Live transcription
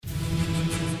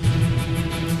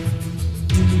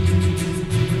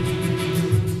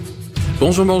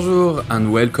Bonjour,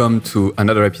 and welcome to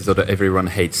another episode of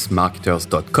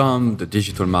EveryoneHatesMarketers.com, the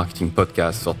digital marketing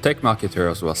podcast for tech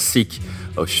marketers who are sick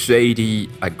of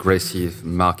shady, aggressive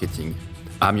marketing.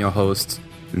 I'm your host,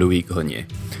 Louis Grenier.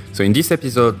 So in this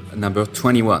episode, number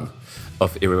 21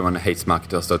 of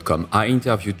EveryoneHatesMarketers.com, I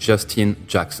interviewed Justin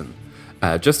Jackson.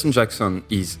 Justin Jackson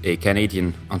is a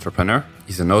Canadian entrepreneur.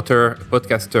 He's an author, a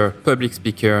podcaster, public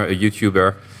speaker, a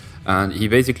YouTuber, and he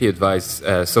basically advised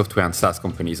software and SaaS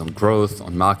companies on growth,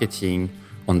 on marketing,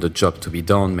 on the job to be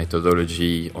done,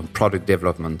 methodology, on product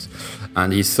development.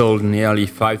 And he sold nearly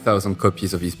 5,000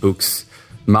 copies of his books,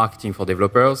 Marketing for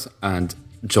Developers and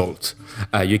Jolt.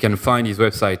 You can find his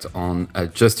website on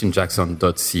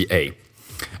justinjackson.ca.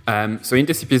 So in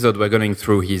this episode, we're going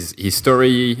through his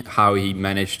story, how he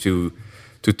managed to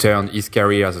turn his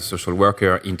career as a social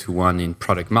worker into one in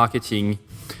product marketing.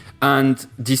 And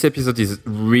this episode is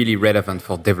really relevant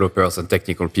for developers and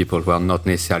technical people who are not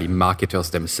necessarily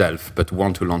marketers themselves, but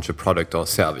want to launch a product or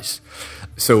service.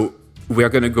 So we are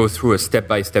going to go through a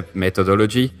step-by-step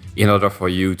methodology in order for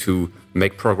you to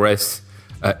make progress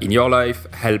in your life,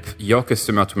 help your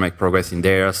customer to make progress in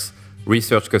theirs,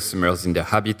 research customers in their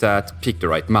habitat, pick the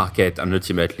right market, and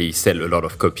ultimately sell a lot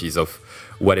of copies of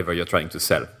whatever you're trying to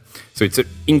sell. So it's an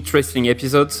interesting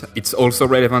episode. It's also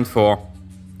relevant for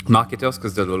marketers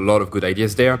because there's a lot of good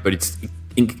ideas there, but it's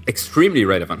extremely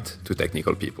relevant to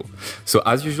technical people. So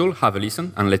as usual, have a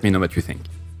listen and let me know what you think.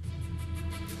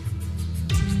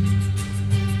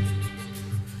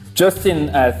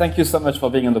 Justin, thank you so much for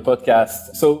being on the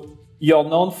podcast. So you're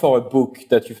known for a book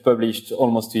that you've published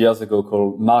almost 2 years ago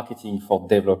called Marketing for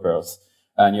Developers.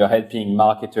 And you're helping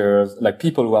marketers, like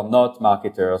people who are not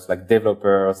marketers, like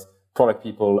developers, product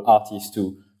people, artists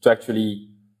to actually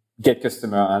get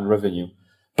customer and revenue.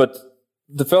 But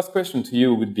the first question to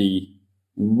you would be,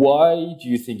 why do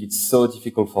you think it's so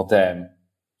difficult for them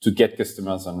to get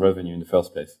customers and revenue in the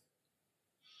first place?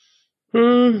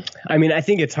 I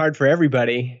think it's hard for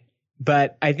everybody,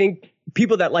 but I think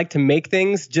people that like to make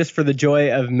things just for the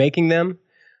joy of making them,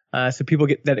 so people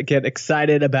get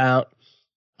excited about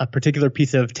a particular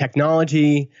piece of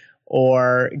technology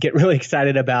or get really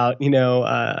excited about,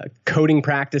 coding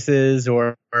practices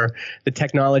or the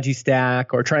technology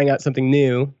stack or trying out something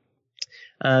new.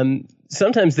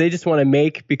 Sometimes they just want to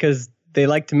make because they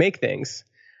like to make things.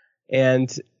 And,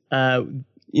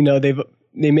 they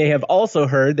may have also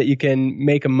heard that you can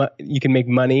make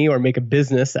money or make a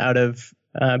business out of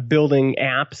building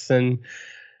apps and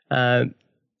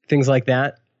things like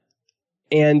that.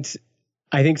 And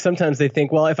I think sometimes they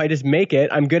think, well, if I just make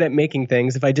it, I'm good at making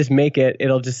things. If I just make it,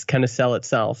 it'll just kind of sell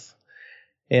itself.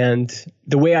 And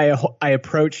the way I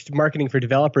approached marketing for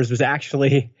developers was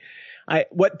actually,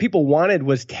 what people wanted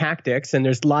was tactics, and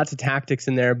there's lots of tactics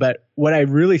in there. But what I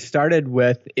really started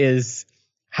with is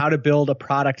how to build a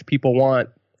product people want.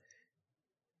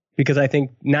 Because I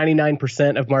think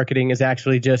 99% of marketing is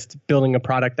actually just building a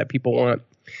product that people want.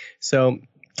 So,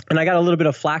 and I got a little bit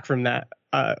of flack from that.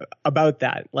 About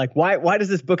that. Like, why does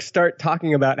this book start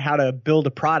talking about how to build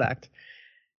a product?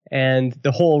 And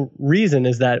the whole reason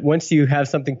is that once you have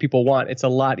something people want, it's a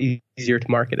lot easier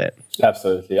to market it.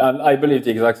 Absolutely. And I believe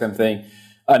the exact same thing.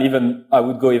 And even I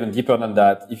would go even deeper than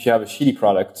that. If you have a shitty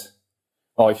product,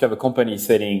 or if you have a company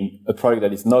selling a product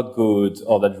that is not good,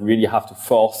 or that really have to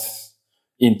force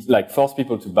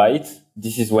people to buy it,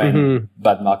 this is when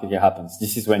bad marketing happens.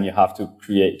 This is when you have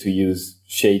to use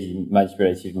shady,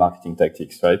 manipulative marketing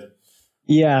tactics, right?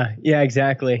 Yeah,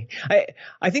 exactly.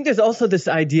 I think there's also this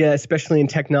idea, especially in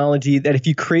technology, that if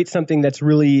you create something that's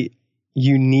really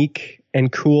unique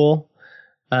and cool,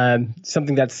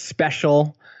 something that's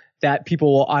special, that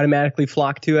people will automatically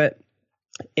flock to it.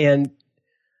 And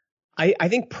I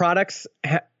think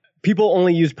people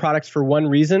only use products for one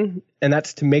reason, and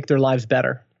that's to make their lives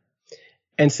better.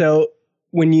 And so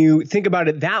when you think about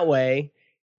it that way,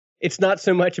 it's not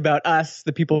so much about us,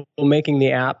 the people making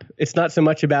the app. It's not so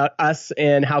much about us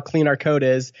and how clean our code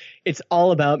is. It's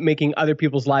all about making other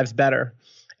people's lives better.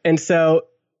 And so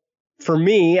for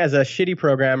me as a shitty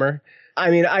programmer,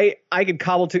 I could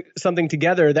cobble something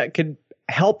together that could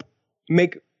help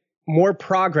make more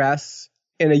progress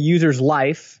in a user's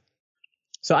life.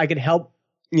 So I could help,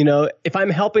 if I'm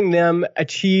helping them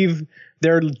achieve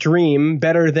their dream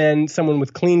better than someone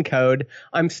with clean code,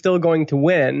 I'm still going to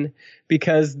win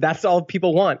because that's all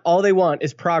people want. All they want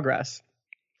is progress.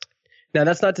 Now,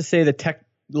 that's not to say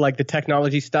the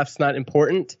technology stuff's not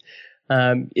important.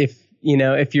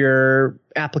 If your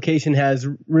application has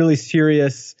really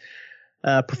serious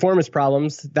performance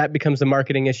problems, that becomes a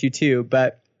marketing issue too.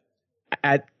 But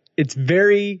at its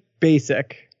very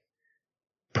basic,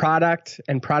 product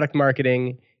and product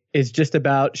marketing is just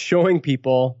about showing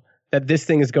people that this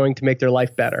thing is going to make their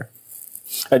life better.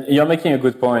 And you're making a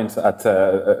good point at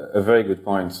a very good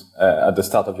point at the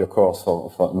start of your course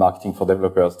for marketing for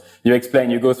developers. You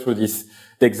go through the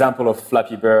example of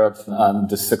Flappy Bird and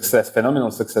the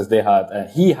phenomenal success they had, and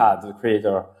the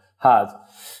creator had.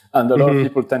 And a lot of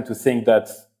people tend to think that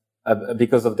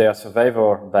because of their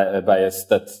survivor bias,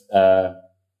 that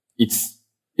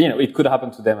it could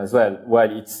happen to them as well, while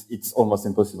it's almost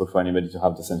impossible for anybody to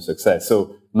have the same success.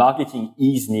 So marketing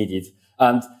is needed.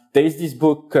 And there is this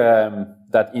book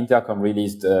that Intercom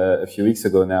released a few weeks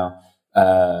ago now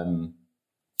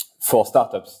for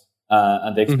startups,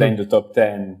 and they explained the top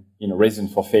 10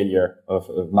 reasons for failure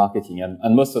of marketing,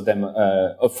 and most of them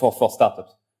for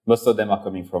startups, most of them are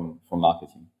coming from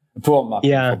marketing, poor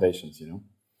marketing foundations.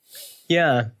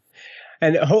 Yeah,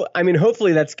 and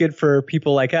hopefully that's good for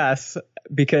people like us,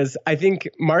 because I think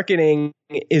marketing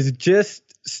is just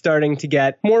starting to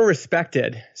get more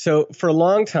respected. So for a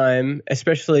long time,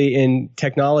 especially in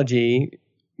technology,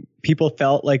 people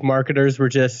felt like marketers were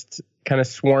just kind of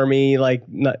swarmy,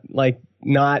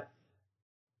 not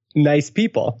nice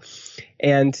people.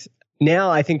 And now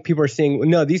I think people are seeing,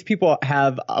 no, these people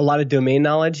have a lot of domain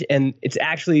knowledge, and it's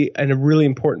actually a really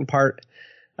important part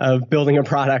of building a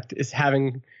product is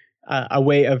having a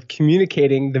way of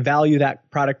communicating the value that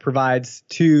product provides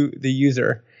to the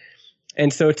user.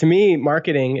 And so to me,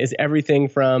 marketing is everything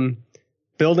from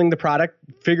building the product,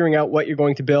 figuring out what you're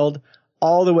going to build,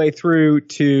 all the way through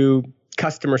to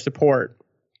customer support.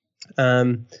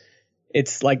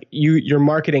 It's like you're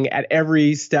marketing at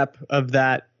every step of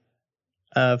that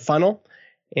funnel.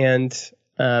 And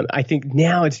I think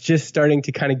now it's just starting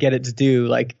to kind of get its due.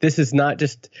 Like, this is not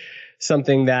just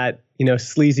something that,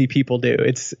 sleazy people do.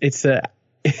 It's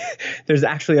there's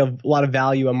actually a lot of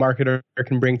value a marketer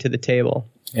can bring to the table.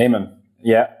 Amen.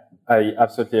 Yeah, I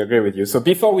absolutely agree with you. So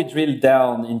before we drill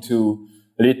down into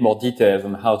a little more details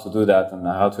on how to do that and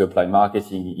how to apply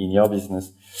marketing in your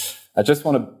business, I just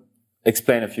want to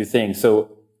explain a few things.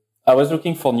 So I was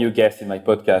looking for new guests in my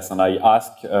podcast, and I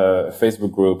asked on a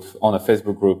Facebook group,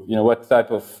 what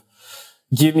type of,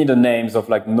 give me the names of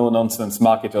no-nonsense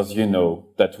marketers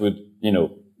that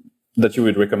that you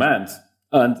would recommend.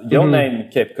 And your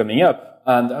name kept coming up,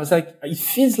 and I was like, it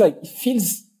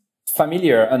feels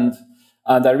familiar. And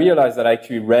I realized that I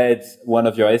actually read one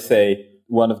of your essay,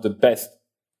 one of the best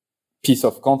piece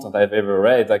of content I've ever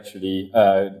read, actually,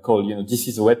 called, This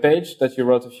is a Webpage, that you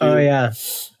wrote a few. Oh, yeah.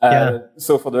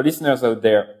 So for the listeners out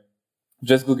there,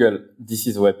 just Google This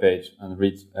is a Webpage and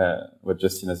read what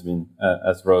Justin has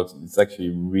wrote. It's actually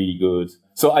really good.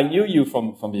 So I knew you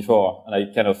from before, and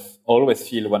I kind of always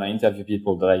feel when I interview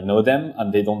people that I know them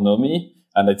and they don't know me,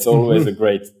 and it's always a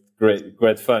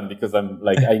great fun, because I'm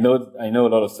like, I know a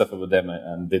lot of stuff about them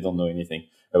and they don't know anything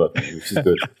about me, which is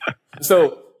good.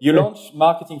 So you launched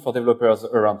marketing for developers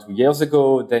around 2 years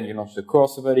ago. Then you launched a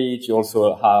course about it. You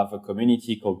also have a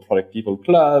community called Product People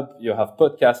Club. You have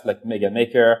podcasts like Mega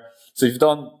Maker. So you've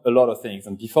done a lot of things.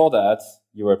 And before that,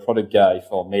 you were a product guy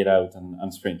for Madeout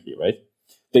and Sprintly, right?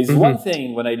 There's one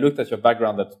thing when I looked at your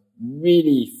background that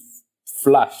really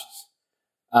flashed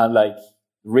and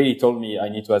really told me I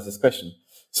need to ask this question.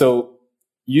 So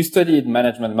you studied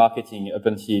management marketing up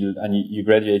until, and you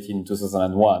graduated in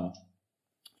 2001,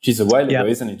 which is a while ago,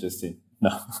 isn't it, Justin?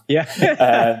 No. Yeah.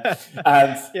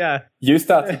 And you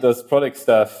started those product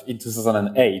stuff in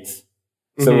 2008.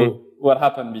 So what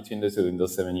happened between the two in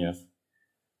those 7 years?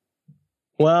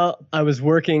 Well, I was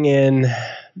working in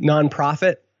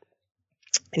nonprofit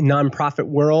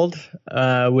world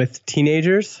with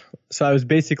teenagers. So I was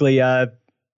basically a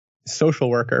social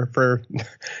worker for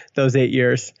those 8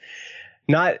 years.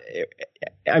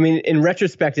 In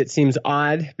retrospect, it seems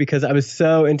odd because I was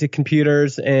so into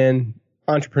computers and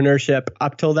entrepreneurship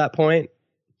up till that point.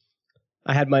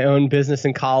 I had my own business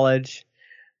in college,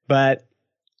 but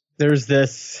there's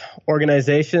this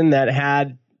organization that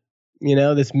had,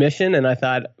 this mission, and I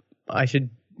thought I should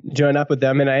join up with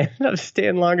them, and I ended up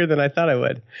staying longer than I thought I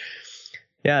would.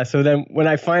 Yeah. So then when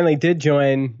I finally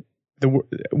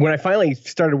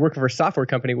started working for a software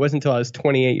company, it wasn't until I was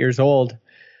 28 years old.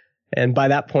 And by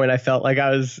that point, I felt like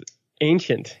I was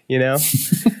ancient,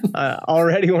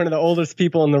 already one of the oldest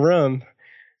people in the room.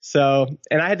 So,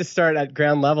 and I had to start at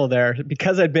ground level there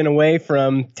because I'd been away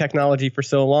from technology for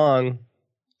so long.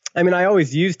 I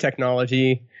always used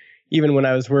technology, even when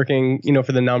I was working,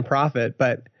 for the nonprofit.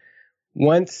 But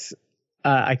once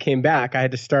I came back, I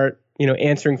had to start,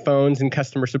 answering phones and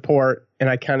customer support. And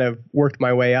I kind of worked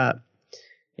my way up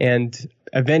and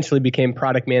eventually became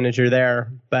product manager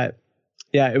there. But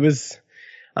yeah,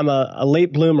 I'm a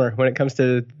late bloomer when it comes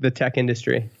to the tech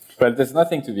industry. Well, there's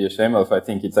nothing to be ashamed of. I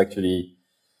think it's actually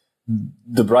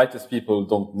the brightest people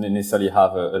don't necessarily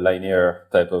have a linear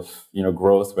type of,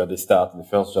 growth where they start in the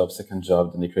first job, second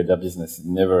job, then they create their business. It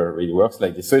never really works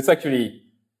like this. So it's actually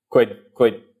quite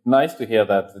nice to hear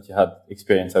that you had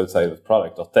experience outside of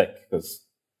product or tech, because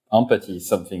empathy is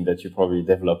something that you probably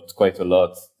developed quite a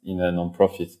lot in a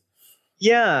nonprofit.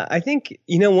 Yeah, I think,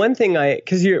 one thing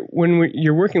because when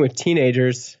you're working with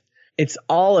teenagers, it's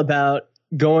all about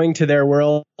going to their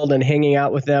world and hanging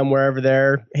out with them wherever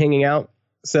they're hanging out.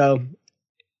 So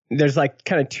there's like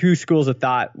kind of two schools of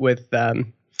thought with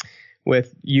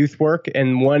youth work.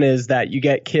 And one is that you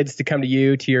get kids to come to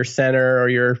you, to your center or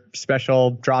your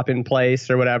special drop-in place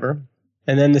or whatever.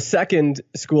 And then the second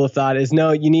school of thought is,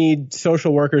 no, you need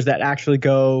social workers that actually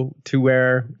go to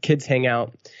where kids hang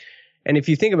out. And if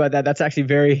you think about that, that's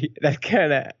actually that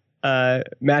kind of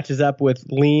matches up with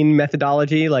lean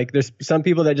methodology. Like there's some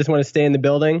people that just want to stay in the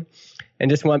building and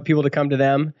just want people to come to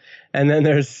them. And then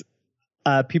there's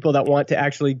people that want to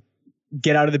actually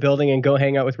get out of the building and go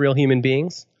hang out with real human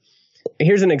beings.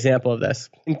 Here's an example of this.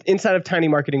 Inside of Tiny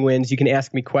Marketing Wins, you can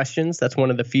ask me questions. That's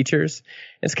one of the features.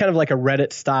 It's kind of like a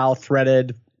Reddit-style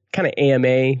threaded kind of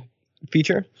AMA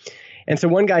feature. And so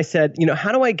one guy said,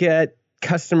 how do I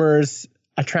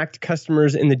attract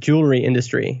customers in the jewelry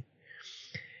industry?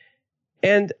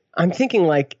 And I'm thinking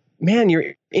like, man,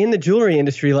 you're in the jewelry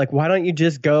industry. Like, why don't you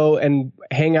just go and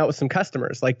hang out with some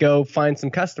customers? Like, go find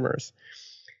some customers.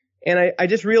 And I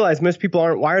just realized most people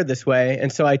aren't wired this way.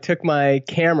 And so I took my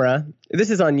camera. This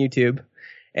is on YouTube.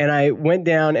 And I went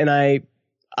down and I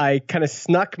kind of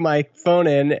snuck my phone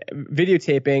in,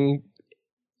 videotaping.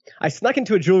 I snuck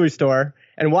into a jewelry store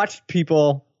and watched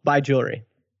people buy jewelry.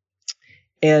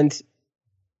 And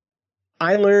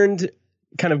I learned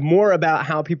kind of more about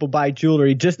how people buy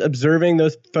jewelry just observing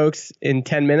those folks in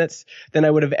 10 minutes than I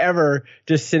would have ever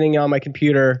just sitting on my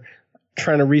computer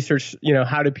trying to research,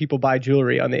 how do people buy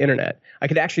jewelry on the internet. I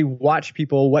could actually watch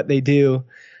people, what they do,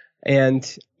 and,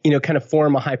 kind of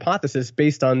form a hypothesis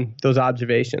based on those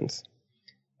observations.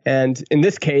 And in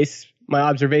this case, my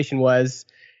observation was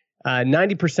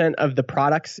 90% of the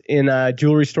products in a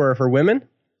jewelry store are for women.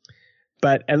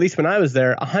 But at least when I was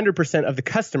there, 100% of the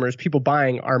customers, people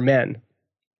buying, are men.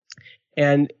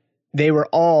 And they were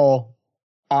all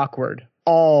awkward,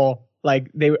 all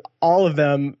of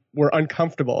them were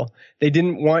uncomfortable. They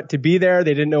didn't want to be there.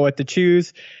 They didn't know what to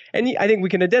choose. And I think we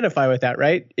can identify with that,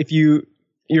 right? If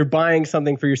you're buying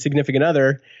something for your significant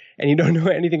other and you don't know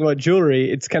anything about jewelry,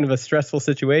 it's kind of a stressful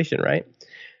situation, right?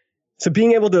 So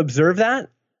being able to observe that,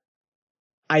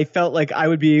 I felt like I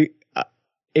would be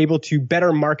able to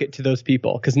better market to those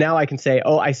people, because now I can say,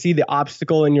 oh, I see the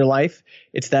obstacle in your life.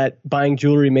 It's that buying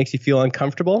jewelry makes you feel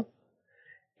uncomfortable.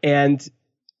 And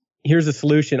here's a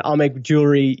solution. I'll make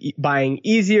jewelry buying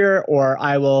easier, or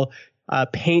I will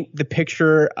paint the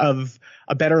picture of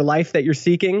a better life that you're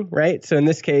seeking, right? So in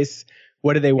this case,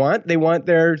 what do they want? They want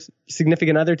their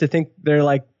significant other to think they're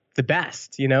like the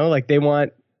best, like they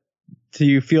want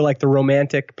to feel like the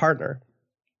romantic partner.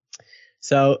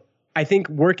 So I think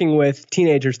working with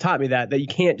teenagers taught me that you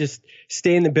can't just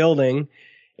stay in the building.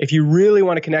 If you really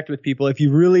want to connect with people, if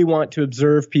you really want to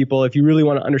observe people, if you really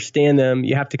want to understand them,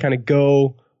 you have to kind of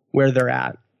go where they're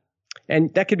at.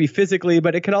 And that could be physically,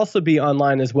 but it could also be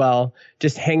online as well.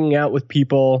 Just hanging out with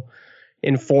people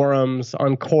in forums,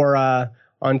 on Quora,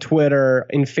 on Twitter,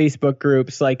 in Facebook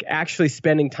groups, like actually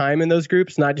spending time in those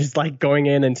groups, not just like going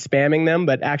in and spamming them,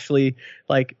 but actually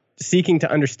like seeking to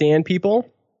understand people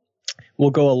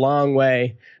will go a long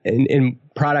way in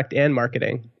product and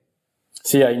marketing.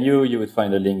 See, I knew you would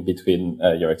find a link between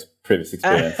your previous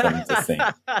experience and this thing.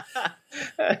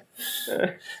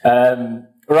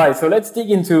 Right, so let's dig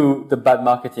into the bad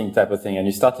marketing type of thing. And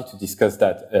you started to discuss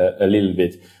that a little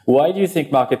bit. Why do you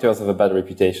think marketers have a bad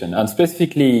reputation, and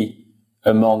specifically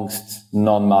amongst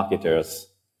non-marketers?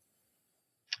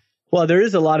 Well, there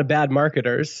is a lot of bad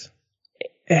marketers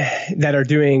that are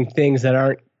doing things that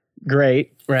aren't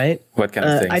great, right? What kind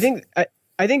of things?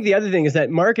 I think the other thing is that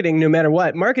marketing, no matter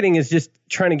what, marketing is just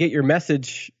trying to get your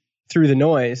message through the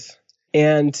noise.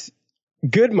 And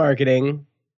good marketing,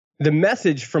 the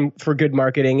message for good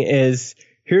marketing is,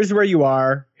 here's where you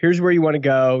are, here's where you want to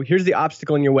go, here's the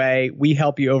obstacle in your way, we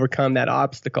help you overcome that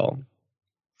obstacle.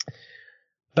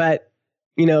 But,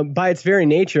 by its very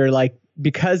nature, like,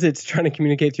 because it's trying to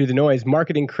communicate through the noise,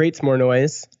 marketing creates more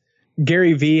noise.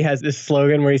 Gary Vee has this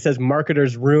slogan where he says,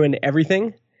 marketers ruin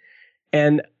everything.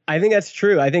 And I think that's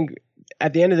true. I think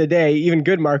at the end of the day, even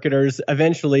good marketers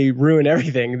eventually ruin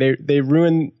everything. They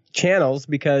ruin channels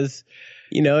because,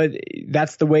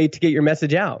 that's the way to get your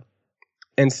message out.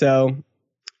 And so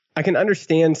I can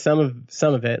understand some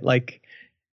of it. Like,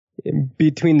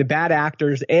 between the bad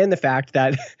actors and the fact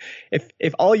that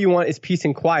if all you want is peace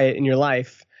and quiet in your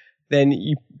life, then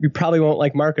you probably won't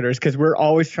like marketers, because we're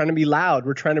always trying to be loud.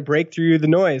 We're trying to break through the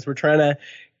noise. We're trying to,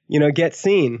 get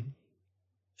seen.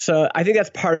 So I think that's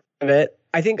part of it.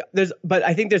 I think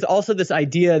there's also this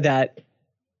idea that,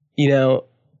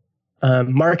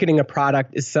 marketing a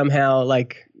product is somehow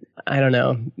like, I don't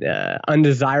know,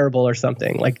 undesirable or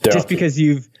something, like dirty. Just because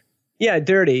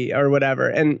dirty or whatever.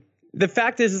 And the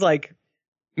fact is like,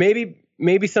 maybe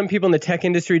some people in the tech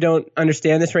industry don't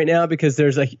understand this right now because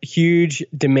there's a huge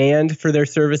demand for their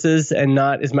services and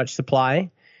not as much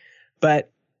supply.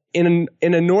 But in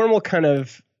a normal kind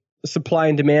of supply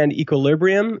and demand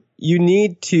equilibrium, you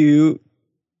need to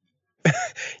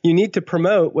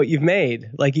promote what you've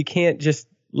made. Like, you can't just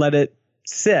let it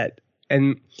sit.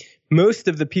 And most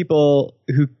of the people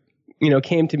who,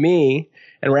 came to me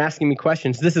and were asking me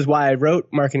questions, this is why I wrote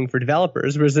Marketing for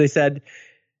Developers, was they said,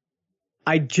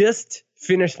 I just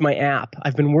finished my app.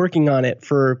 I've been working on it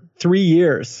for 3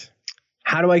 years.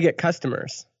 How do I get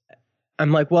customers?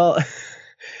 I'm like, well,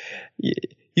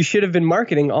 you should have been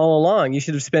marketing all along. You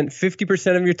should have spent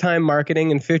 50% of your time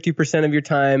marketing and 50% of your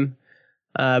time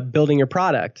building your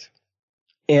product.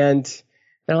 And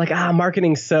they're like,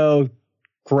 marketing's so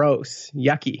gross,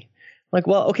 yucky. I'm like,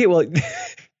 well, okay,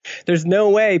 there's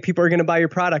no way people are going to buy your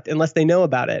product unless they know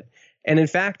about it. And in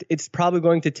fact, it's probably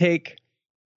going to take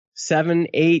 7,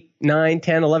 8, 9,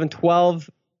 10, 11, 12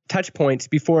 touch points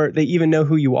before they even know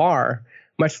who you are,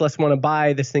 much less want to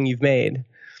buy this thing you've made.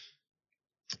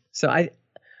 So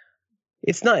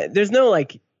there's no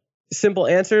like simple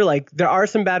answer. Like, there are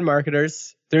some bad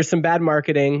marketers, there's some bad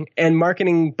marketing, and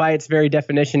marketing by its very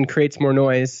definition creates more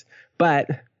noise. But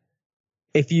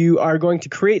if you are going to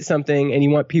create something and you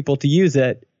want people to use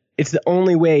it, it's the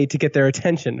only way to get their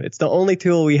attention. It's the only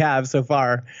tool we have so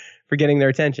far for getting their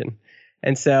attention.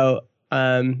 And so,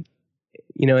 in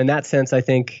that sense, I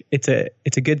think it's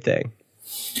a good thing.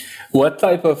 What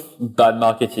type of bad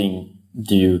marketing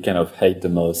do you kind of hate the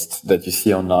most that you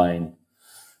see online?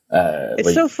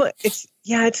 It's so fun.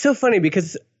 It's so funny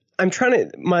because I'm trying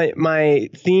to, my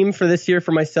theme for this year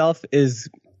for myself is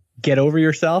get over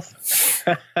yourself.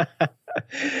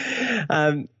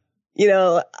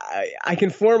 I can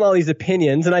form all these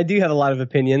opinions, and I do have a lot of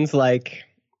opinions. Like,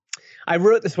 I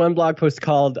wrote this one blog post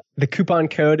called "The Coupon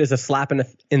Code is a Slap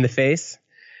in the Face."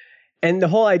 And the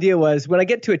whole idea was, when I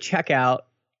get to a checkout,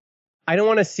 I don't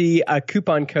want to see a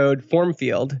coupon code form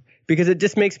field because it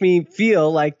just makes me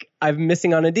feel like I'm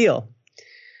missing on a deal.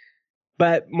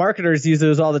 But marketers use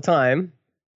those all the time,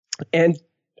 and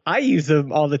I use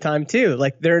them all the time too.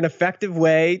 Like, they're an effective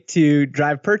way to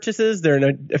drive purchases. They're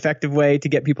an effective way to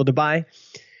get people to buy.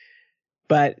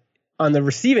 But on the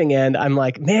receiving end, I'm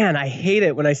like, man, I hate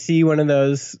it when I see one of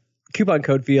those coupon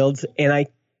code fields and I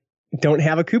don't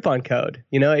have a coupon code.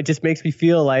 It just makes me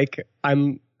feel like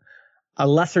I'm a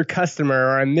lesser customer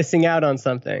or I'm missing out on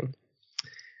something.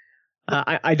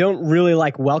 I don't really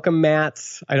like welcome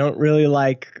mats. I don't really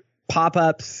like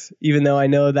pop-ups, even though I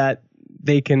know that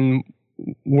they can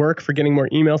work for getting more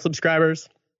email subscribers.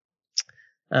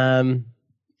 I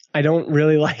don't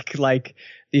really like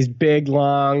these big,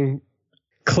 long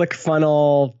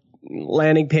ClickFunnels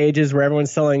landing pages where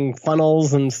everyone's selling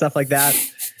funnels and stuff like that.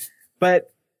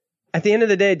 But at the end of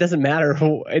the day, it doesn't matter.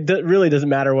 It really doesn't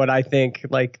matter what I think.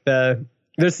 Like,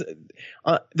 there's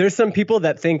some people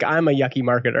that think I'm a yucky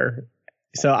marketer.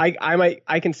 So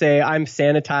I can say I'm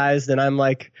sanitized and I'm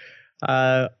like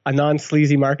a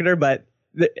non-sleazy marketer, but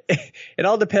it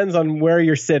all depends on where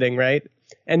you're sitting, right?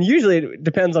 And usually it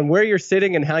depends on where you're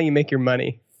sitting and how you make your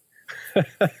money.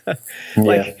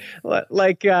 Like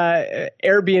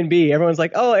Airbnb. Everyone's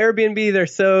like, oh, Airbnb, they're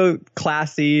so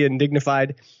classy and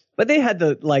dignified. But they had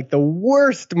the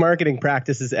worst marketing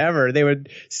practices ever. They would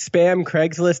spam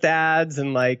Craigslist ads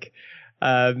and they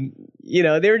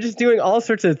were just doing all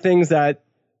sorts of things that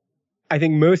I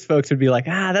think most folks would be like,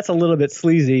 that's a little bit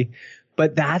sleazy.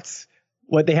 But that's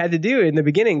what they had to do in the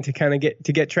beginning to kind of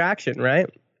get traction, right?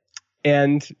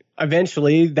 And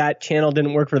eventually that channel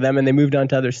didn't work for them and they moved on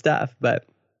to other stuff. But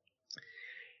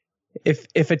if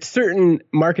a certain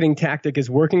marketing tactic is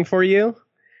working for you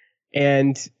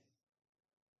and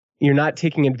you're not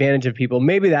taking advantage of people,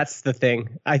 maybe that's the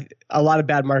thing. A lot of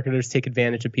bad marketers take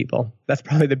advantage of people. That's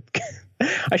probably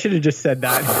I should have just said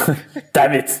that.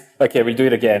 Damn it. Okay, we'll do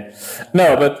it again.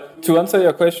 No, but to answer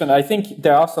your question, I think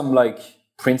there are some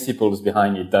principles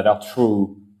behind it that are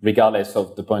true regardless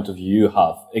of the point of view you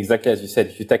have. Exactly as you said,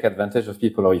 if you take advantage of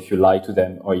people or if you lie to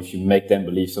them or if you make them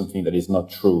believe something that is not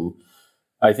true,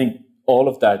 I think all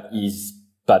of that is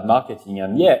bad marketing.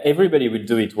 And yeah, everybody will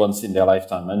do it once in their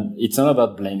lifetime. And it's not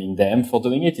about blaming them for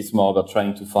doing it. It's more about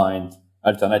trying to find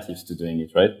alternatives to doing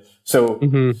it, right? So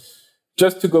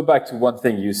just to go back to one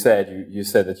thing you said, you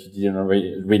said that you didn't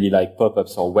really like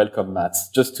pop-ups or welcome mats.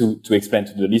 Just to explain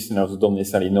to the listeners who don't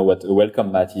necessarily know what a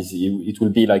welcome mat is, it will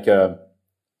be like a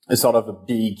sort of a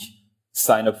big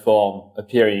sign-up form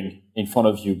appearing in front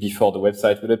of you before the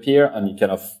website will appear, and it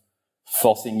kind of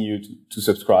forcing you to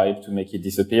subscribe to make it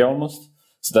disappear almost.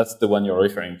 So that's the one you're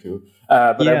referring to.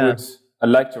 But I'd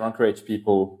like to encourage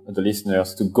people, the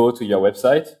listeners, to go to your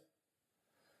website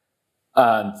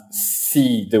and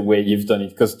see the way you've done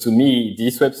it. Because to me,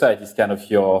 this website is kind of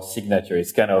your signature.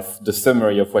 It's kind of the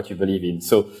summary of what you believe in.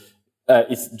 So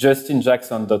it's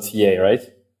justinjackson.ca, right?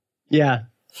 Yeah.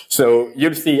 So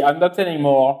you'll see, I'm not telling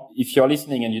more. If you're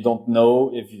listening and you don't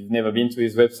know, if you've never been to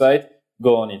his website,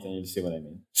 go on it and you'll see what I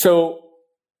mean. So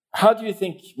how do you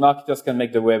think marketers can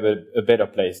make the web a better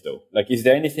place though? Like, is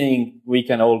there anything we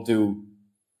can all do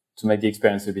to make the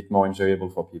experience a bit more enjoyable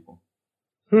for people?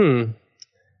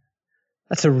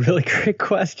 That's a really great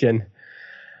question.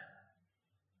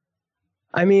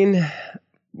 I mean,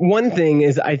 one thing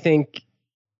is I think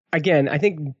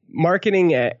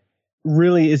marketing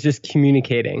really is just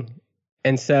communicating.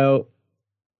 And so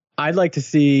I'd like to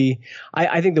see,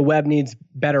 I think the web needs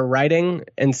better writing.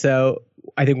 And so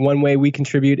I think one way we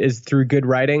contribute is through good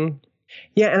writing.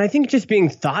 Yeah, and I think just being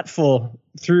thoughtful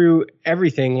through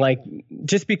everything, like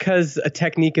just because a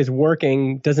technique is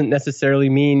working doesn't necessarily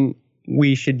mean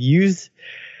we should use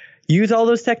all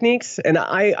those techniques. And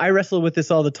I wrestle with this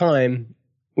all the time,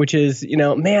 which is,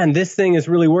 man, this thing is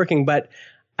really working, but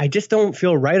I just don't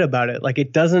feel right about it. Like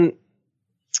it doesn't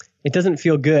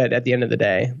feel good at the end of the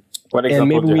day. What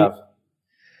example do you have?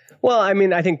 Well, I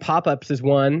mean, I think pop-ups is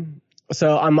one.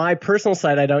 So on my personal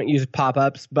site, I don't use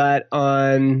pop-ups, but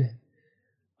I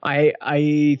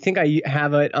think I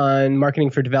have it on Marketing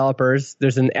for Developers.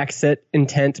 There's an exit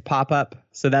intent pop-up.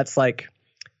 So that's like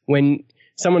when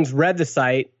someone's read the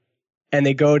site and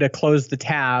they go to close the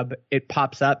tab, it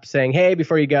pops up saying, hey,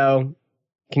 before you go,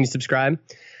 can you subscribe?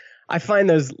 I find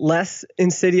those less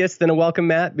insidious than a welcome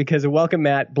mat because a welcome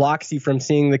mat blocks you from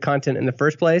seeing the content in the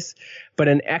first place. But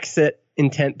an exit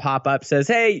intent pop-up says,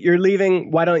 hey, you're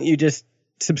leaving. Why don't you just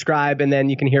subscribe and then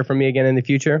you can hear from me again in the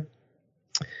future?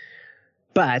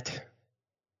 But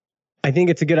I think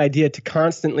it's a good idea to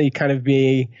constantly kind of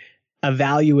be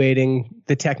evaluating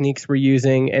the techniques we're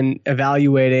using and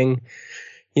evaluating,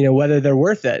 whether they're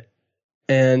worth it.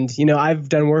 And, I've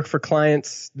done work for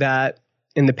clients that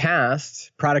in the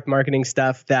past, product marketing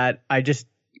stuff that I just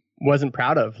wasn't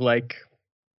proud of, like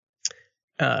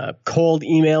cold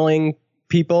emailing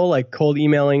people, like cold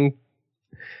emailing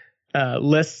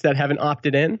lists that haven't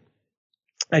opted in.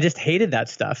 I just hated that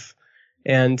stuff.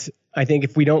 And I think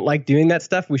if we don't like doing that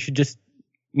stuff, we should just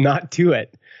not do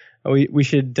it. We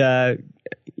should,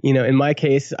 in my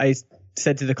case, I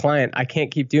said to the client, I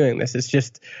can't keep doing this. It's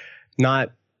just I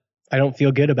don't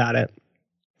feel good about it.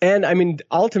 And I mean,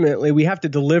 ultimately, we have to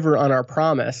deliver on our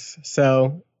promise.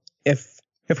 So if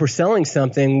we're selling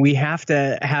something, we have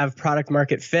to have product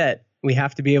market fit. We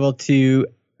have to be able to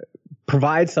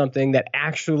provide something that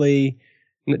actually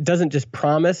doesn't just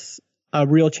promise a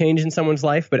real change in someone's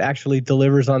life, but actually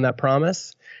delivers on that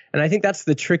promise. And I think that's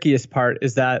the trickiest part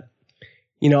is that,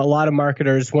 a lot of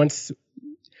marketers, once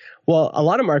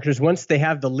they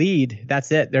have the lead,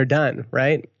 that's it, they're done,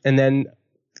 right? And then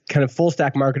kind of full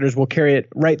stack marketers will carry it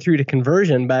right through to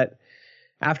conversion. But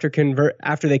after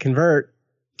they convert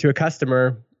to a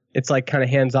customer, it's like kind of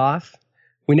hands off.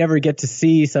 We never get to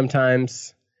see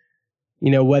sometimes,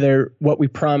 whether what we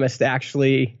promised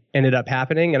actually ended up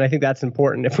happening. And I think that's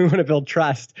important. If we want to build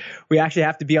trust, we actually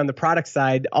have to be on the product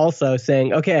side also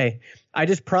saying, okay, I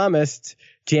just promised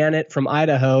Janet from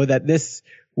Idaho that this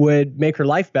would make her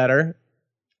life better.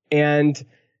 And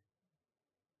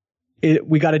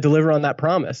we got to deliver on that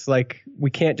promise. Like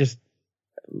we can't just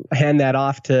hand that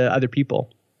off to other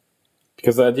people.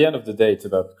 Because at the end of the day, it's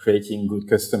about creating good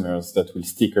customers that will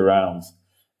stick around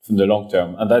from the long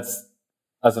term. And that's,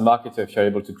 as a marketer, if you're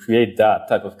able to create that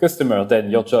type of customer, then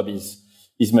your job is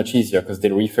much easier because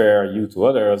they'll refer you to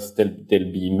others. They'll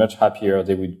be much happier.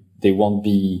 They won't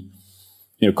be,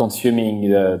 consuming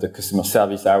the customer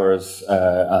service hours,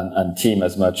 and team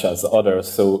as much as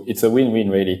others. So it's a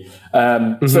win-win really.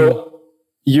 So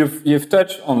you've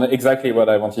touched on exactly what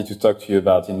I wanted to talk to you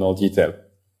about in more detail.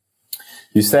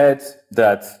 You said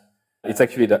that it's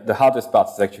actually the hardest part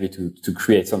is actually to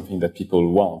create something that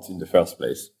people want in the first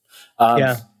place.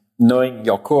 And knowing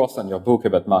your course and your book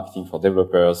about marketing for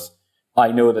developers,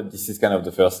 I know that this is kind of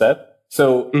the first step.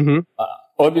 So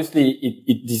obviously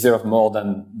it deserves more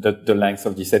than the length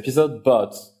of this episode,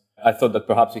 but I thought that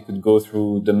perhaps we could go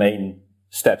through the main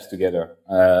steps together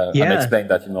and explain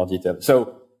that in more detail.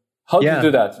 So how do you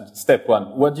do that? Step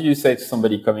one, what do you say to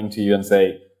somebody coming to you and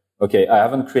say, okay, I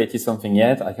haven't created something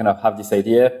yet. I kind of have this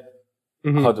idea.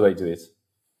 Mm-hmm. How do I do it?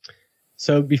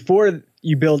 So before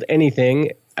you build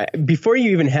anything, before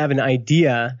you even have an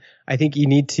idea, I think you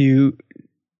need to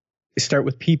start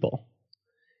with people.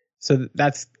 So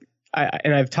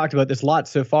and I've talked about this a lot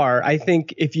so far. I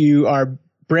think if you are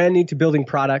brand new to building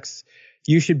products,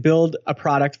 you should build a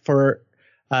product for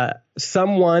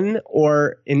someone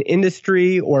or an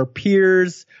industry or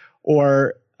peers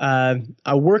or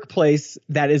a workplace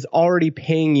that is already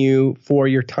paying you for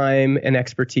your time and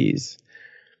expertise.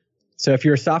 So if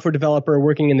you're a software developer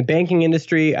working in the banking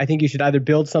industry, I think you should either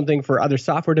build something for other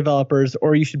software developers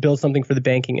or you should build something for the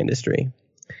banking industry.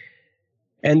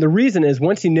 And the reason is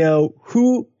once you know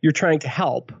who you're trying to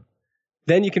help,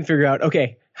 then you can figure out,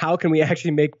 okay, how can we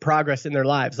actually make progress in their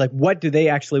lives? Like, what do they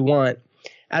actually want?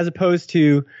 As opposed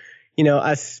to,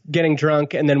 us getting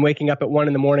drunk and then waking up at 1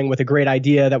 a.m. with a great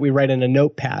idea that we write in a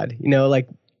notepad. Like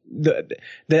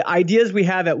the ideas we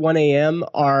have at 1 a.m.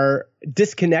 are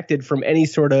disconnected from any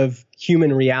sort of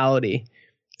human reality.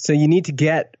 So you need to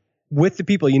get with the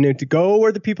people. You need to go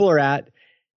where the people are at.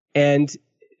 And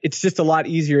it's just a lot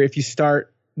easier if you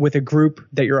start with a group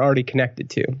that you're already connected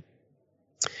to.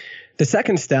 The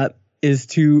second step is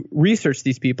to research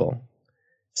these people.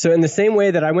 So in the same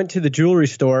way that I went to the jewelry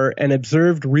store and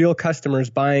observed real customers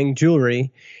buying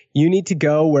jewelry, you need to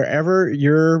go wherever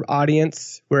your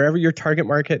audience, wherever your target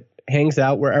market hangs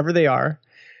out, wherever they are.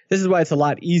 This is why it's a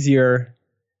lot easier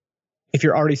if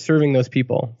you're already serving those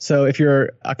people. So if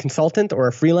you're a consultant or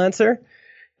a freelancer,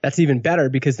 that's even better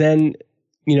because then,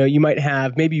 you might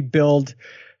have maybe build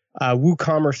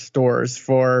WooCommerce stores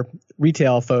for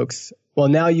retail folks. Well,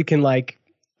 now you can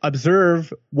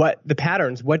observe what the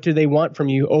patterns, what do they want from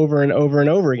you over and over and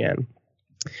over again.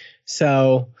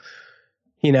 So,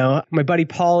 my buddy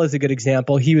Paul is a good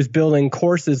example. He was building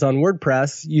courses on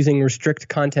WordPress using Restrict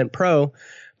Content Pro,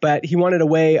 but he wanted a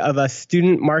way of a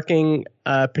student marking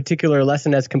a particular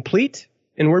lesson as complete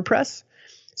in WordPress.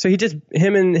 So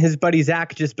him and his buddy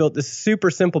Zach just built this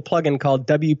super simple plugin called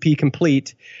WP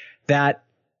Complete that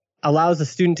allows a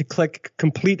student to click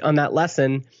complete on that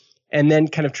lesson and then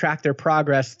kind of track their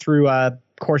progress through a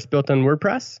course built on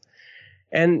WordPress.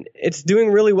 And it's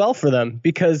doing really well for them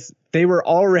because they were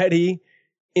already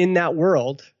in that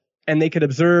world and they could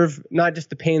observe not just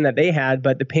the pain that they had,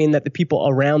 but the pain that the people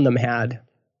around them had.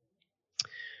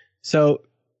 So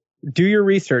do your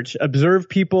research, observe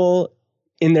people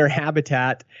in their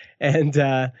habitat and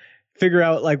figure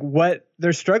out what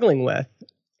they're struggling with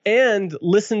and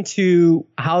listen to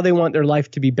how they want their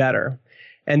life to be better.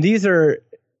 And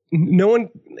no one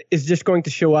is just going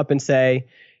to show up and say,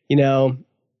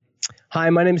 hi,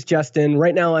 my name's Justin.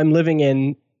 Right now I'm living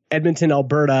in Edmonton,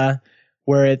 Alberta,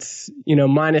 where it's,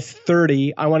 minus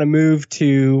 30. I want to move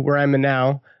to where I'm in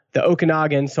now, the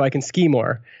Okanagan, so I can ski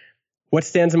more. What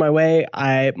stands in my way?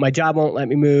 My job won't let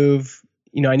me move.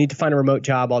 I need to find a remote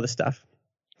job, all this stuff.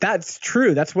 That's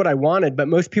true. That's what I wanted. But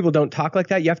most people don't talk like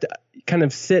that. You have to kind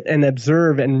of sit and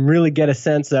observe and really get a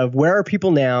sense of where are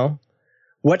people now?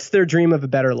 What's their dream of a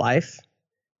better life?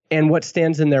 And what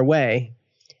stands in their way?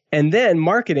 And then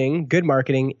good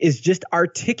marketing is just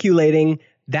articulating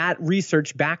that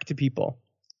research back to people.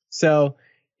 So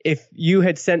if you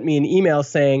had sent me an email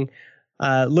saying,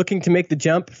 looking to make the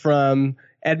jump from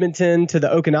Edmonton to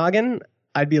the Okanagan,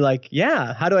 I'd be like,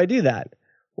 yeah, how do I do that?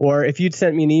 Or if you'd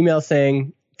sent me an email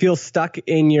saying, feel stuck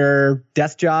in your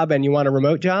desk job and you want a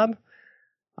remote job,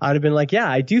 I'd have been like, yeah,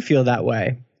 I do feel that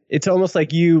way. It's almost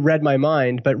like you read my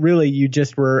mind, but really you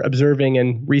just were observing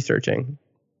and researching.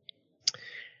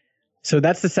 So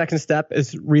that's the second step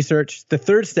is research. The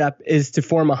third step is to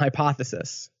form a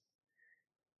hypothesis.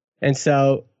 And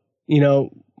so,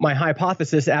 my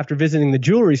hypothesis after visiting the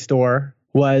jewelry store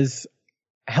was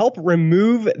help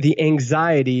remove the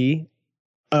anxiety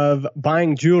of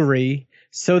buying jewelry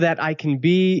so that I can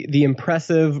be the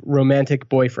impressive romantic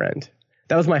boyfriend.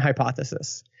 That was my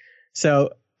hypothesis.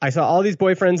 So I saw all these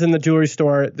boyfriends in the jewelry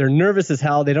store. They're nervous as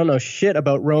hell. They don't know shit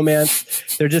about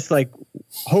romance. They're just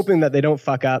hoping that they don't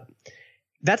fuck up.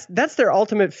 That's their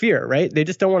ultimate fear, right? They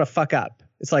just don't want to fuck up.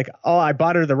 It's like, oh, I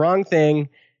bought her the wrong thing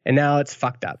and now it's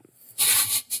fucked up.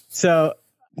 So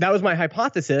that was my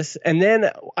hypothesis. And then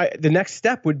the next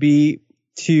step would be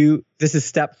this is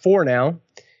step 4 now,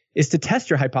 is to test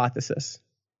your hypothesis.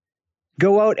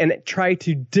 Go out and try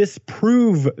to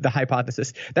disprove the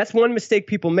hypothesis. That's one mistake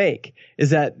people make,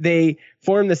 is that they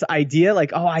form this idea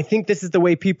like, oh, I think this is the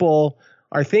way people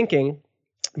are thinking.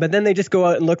 but then they just go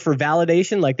out and look for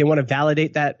validation. Like they want to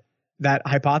validate that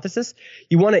hypothesis.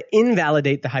 You want to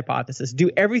invalidate the hypothesis. Do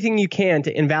everything you can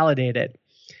to invalidate it.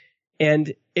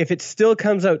 And if it still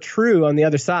comes out true on the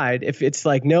other side, if it's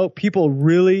like, no, people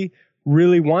really,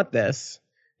 really want this,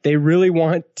 they really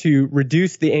want to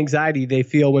reduce the anxiety they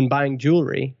feel when buying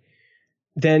jewelry,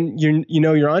 then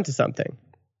you're onto something.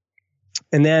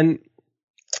 And then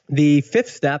the fifth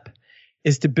step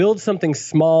is to build something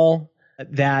small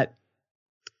that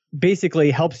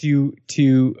basically helps you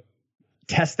to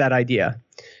test that idea.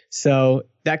 So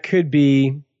that could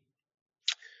be,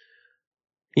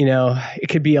 it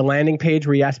could be a landing page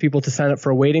where you ask people to sign up for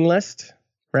a waiting list,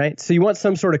 right? So you want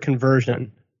some sort of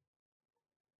conversion.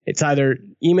 It's either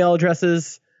email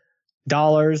addresses,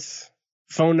 dollars,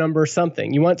 phone number,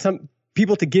 something. You want some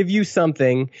people to give you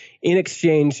something in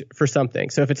exchange for something.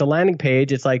 So if it's a landing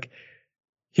page, it's like,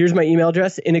 here's my email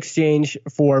address in exchange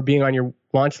for being on your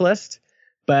launch list.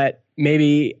 But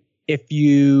maybe if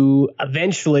you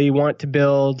eventually want to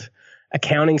build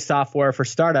accounting software for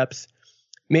startups,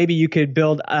 maybe you could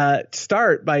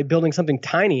start by building something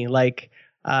tiny like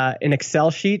an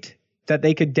Excel sheet that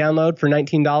they could download for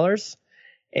 $19.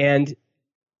 And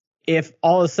if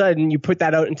all of a sudden you put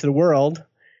that out into the world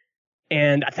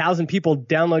and 1,000 people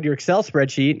download your Excel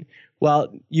spreadsheet,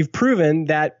 well, you've proven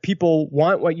that people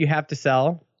want what you have to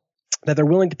sell, that they're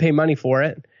willing to pay money for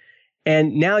it.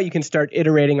 And now you can start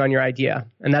iterating on your idea.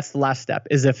 And that's the last step,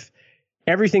 is if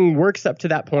everything works up to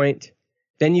that point,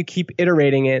 then you keep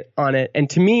iterating on it. And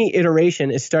to me,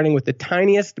 iteration is starting with the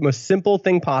tiniest, most simple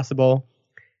thing possible.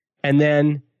 And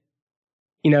then,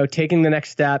 taking the next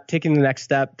step,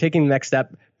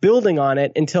 building on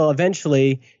it until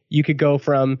eventually you could go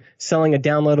from selling a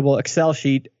downloadable Excel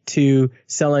sheet to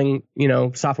selling,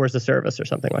 software as a service or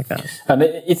something like that. And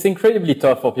it's incredibly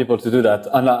tough for people to do that.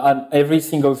 And every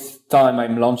single time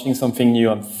I'm launching something new,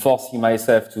 I'm forcing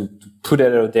myself to put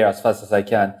it out there as fast as I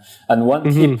can. And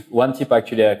one tip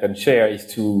actually I can share is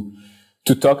to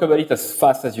talk about it as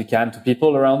fast as you can to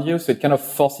people around you. So it kind of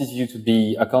forces you to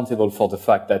be accountable for the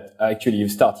fact that actually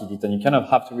you've started it and you kind of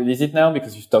have to release it now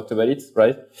because you've talked about it,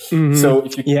 right? Mm-hmm. So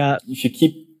if you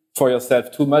keep for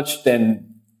yourself too much,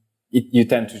 then you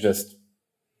tend to just,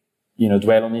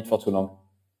 dwell on it for too long.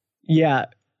 Yeah.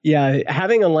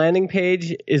 Having a landing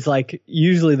page is like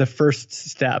usually the first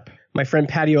step. My friend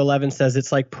Patio11 says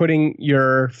it's like putting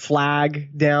your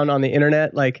flag down on the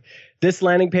internet. Like, this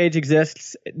landing page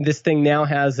exists. This thing now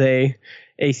has a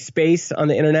space on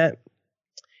the internet.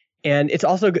 And it's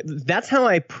also, that's how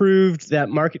I proved that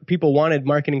people wanted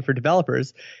marketing for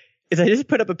developers, is I just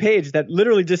put up a page that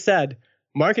literally just said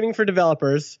marketing for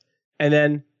developers and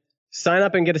then sign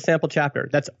up and get a sample chapter.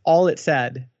 That's all it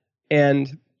said.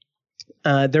 And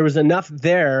there was enough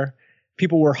there.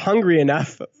 People were hungry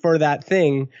enough for that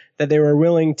thing that they were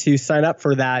willing to sign up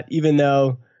for that, even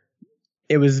though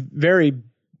it was very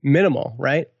minimal,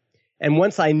 right? And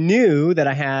once I knew that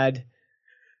I had,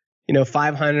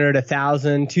 500,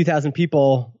 1,000, 2,000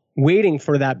 people waiting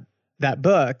for that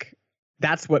book,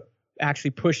 that's what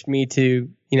actually pushed me to,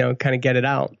 kind of get it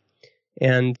out.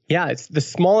 And yeah, it's the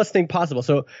smallest thing possible.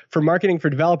 So for marketing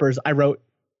for developers, I wrote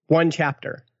one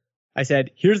chapter. I said,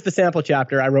 here's the sample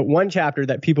chapter. I wrote one chapter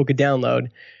that people could download.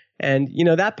 And,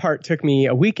 that part took me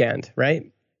a weekend,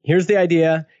 right? Here's the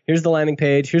idea. Here's the landing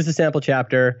page. Here's the sample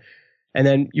chapter. And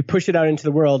then you push it out into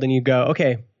the world and you go,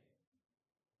 okay,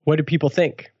 what do people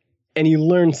think? And you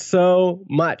learn so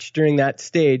much during that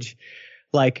stage.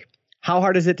 Like, how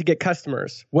hard is it to get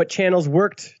customers? What channels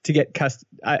worked to get signups?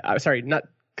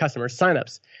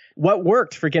 What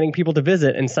worked for getting people to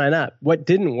visit and sign up? What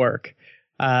didn't work?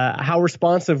 How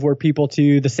responsive were people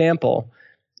to the sample?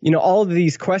 All of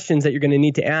these questions that you're going to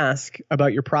need to ask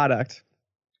about your product.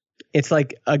 It's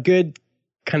like a good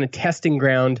kind of testing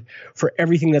ground for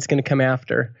everything that's going to come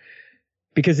after.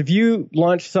 Because if you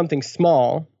launch something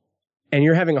small and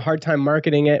you're having a hard time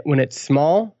marketing it when it's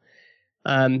small,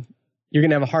 you're going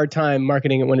to have a hard time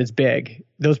marketing it when it's big.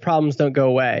 Those problems don't go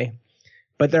away.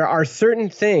 But there are certain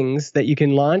things that you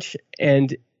can launch,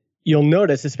 and you'll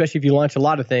notice, especially if you launch a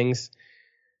lot of things,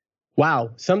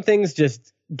 wow, some things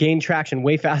just gain traction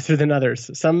way faster than others.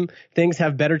 Some things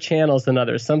have better channels than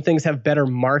others. Some things have better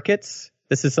markets.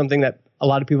 This is something that a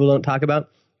lot of people don't talk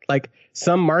about. Like,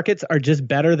 some markets are just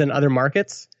better than other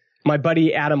markets. My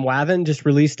buddy Adam Lavin just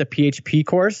released a PHP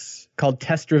course called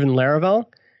Test-Driven Laravel.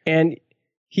 And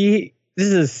this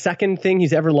is his second thing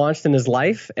he's ever launched in his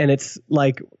life. And it's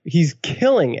like he's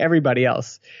killing everybody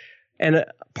else. And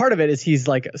part of it is he's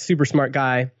like a super smart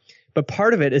guy. But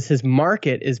part of it is his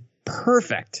market is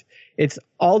perfect. It's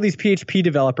all these PHP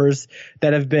developers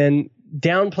that have been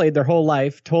downplayed their whole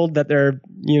life, told that they're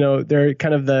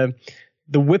kind of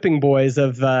the whipping boys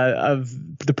of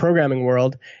the programming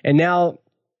world, and now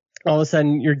all of a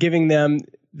sudden you're giving them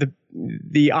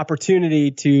the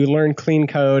opportunity to learn clean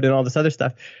code and all this other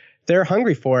stuff. They're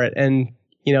hungry for it, and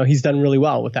he's done really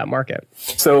well with that market.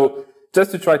 So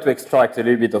just to try to extract a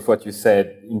little bit of what you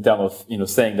said in terms of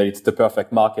saying that it's the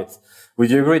perfect market,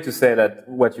 would you agree to say that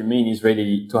what you mean is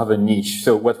really to have a niche?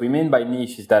 So what we mean by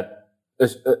niche is that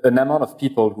an amount of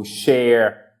people who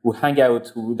hang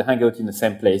out in the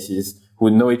same places, who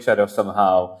know each other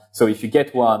somehow. So if you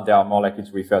get one, they are more likely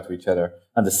to refer to each other.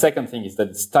 And the second thing is that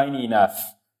it's tiny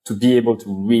enough to be able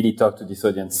to really talk to this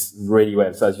audience really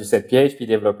well. So as you said, PHP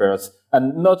developers,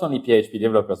 and not only PHP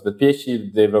developers, but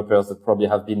PHP developers that probably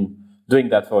have been doing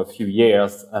that for a few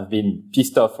years have been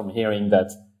pissed off from hearing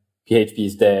that PHP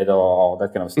is dead or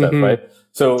that kind of stuff, right?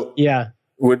 So yeah,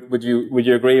 would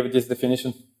you agree with this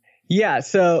definition? Yeah.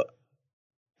 So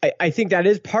I think that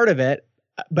is part of it,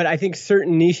 but I think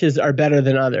certain niches are better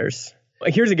than others.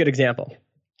 Here's a good example.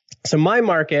 So my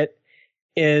market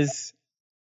is,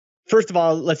 first of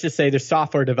all, let's just say there's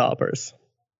software developers.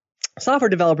 Software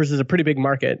developers is a pretty big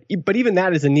market, but even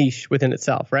that is a niche within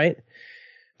itself, right?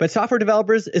 But software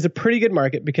developers is a pretty good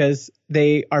market because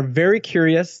they are very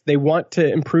curious. They want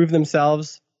to improve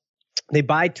themselves. They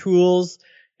buy tools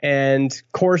and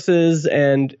courses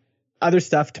and other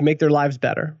stuff to make their lives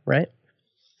better, right?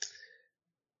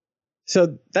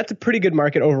 So that's a pretty good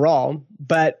market overall.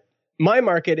 But my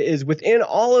market is within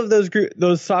all of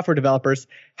those software developers,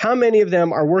 how many of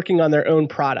them are working on their own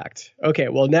product? Okay,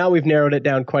 well, now we've narrowed it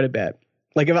down quite a bit.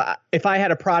 Like if I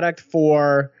had a product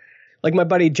for, like my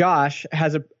buddy Josh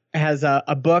has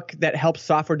a book that helps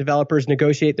software developers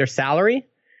negotiate their salary.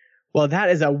 Well, that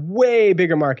is a way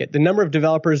bigger market. The number of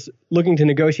developers looking to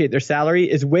negotiate their salary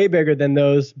is way bigger than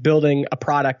those building a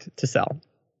product to sell.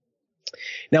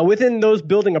 Now, within those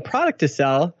building a product to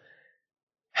sell,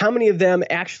 how many of them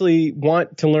actually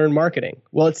want to learn marketing?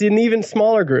 Well, it's an even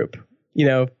smaller group,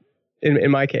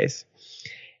 in my case.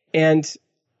 And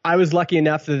I was lucky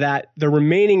enough that the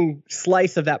remaining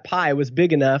slice of that pie was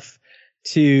big enough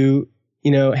to,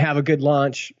 have a good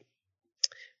launch.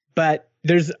 But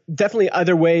there's definitely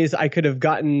other ways I could have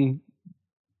gotten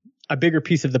a bigger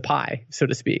piece of the pie, so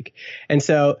to speak. And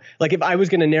so, like, if I was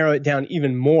going to narrow it down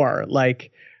even more,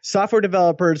 like software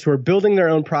developers who are building their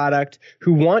own product,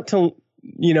 who want to,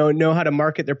 know how to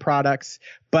market their products,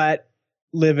 but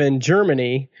live in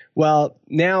Germany, well,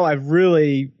 now I've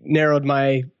really narrowed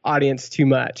my audience too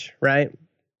much, right?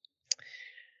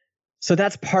 So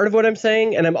that's part of what I'm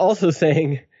saying. And I'm also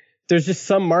saying there's just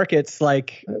some markets,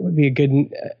 like, that would be a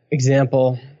good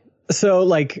example. So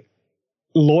like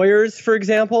lawyers, for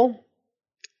example,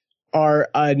 are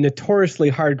a notoriously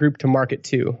hard group to market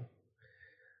to.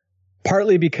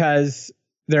 Partly because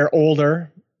they're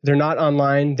older, they're not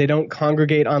online, they don't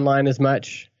congregate online as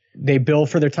much, they bill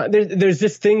for their time. There's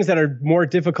just things that are more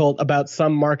difficult about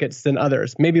some markets than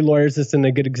others. Maybe lawyers isn't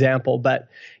a good example, but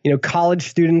college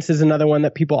students is another one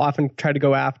that people often try to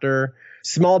go after.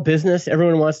 Small business,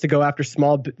 everyone wants to go after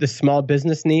the small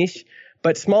business niche,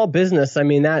 but small business, I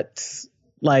mean, that's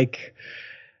like,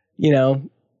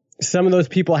 some of those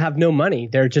people have no money.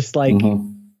 They're just like,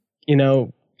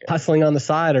 hustling on the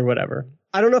side or whatever.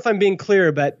 I don't know if I'm being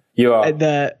clear, but you are.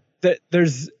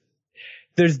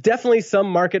 There's definitely some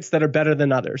markets that are better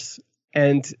than others.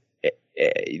 And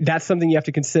that's something you have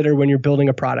to consider when you're building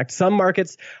a product. Some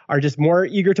markets are just more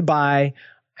eager to buy,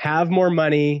 have more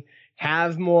money,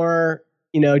 have more,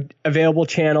 available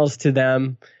channels to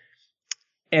them.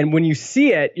 And when you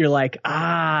see it, you're like,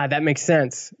 that makes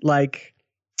sense. Like,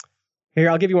 here,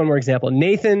 I'll give you one more example.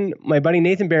 My buddy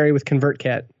Nathan Barry with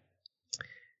ConvertKit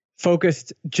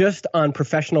focused just on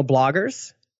professional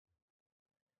bloggers.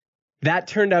 That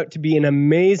turned out to be an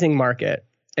amazing market.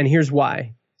 And here's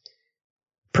why.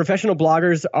 Professional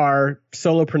bloggers are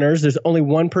solopreneurs. There's only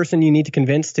one person you need to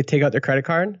convince to take out their credit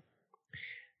card.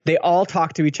 They all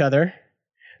talk to each other.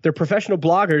 They're professional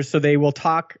bloggers, so they will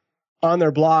talk on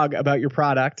their blog about your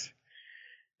product.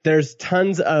 There's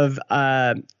tons of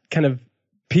kind of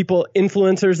people,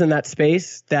 influencers in that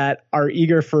space that are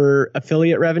eager for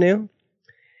affiliate revenue.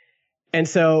 And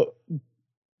so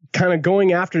kind of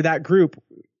going after that group,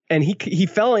 and he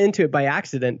fell into it by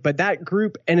accident, but that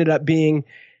group ended up being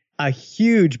a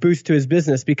huge boost to his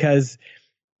business because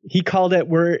he called it,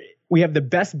 we have the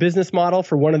best business model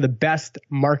for one of the best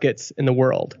markets in the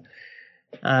world.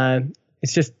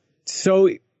 It's just so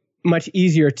much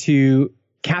easier to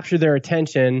capture their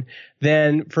attention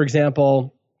than, for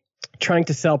example, trying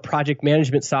to sell project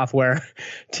management software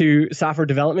to software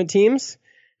development teams,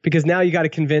 because now you got to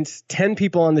convince 10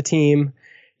 people on the team,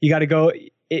 You got to go.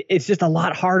 It's just a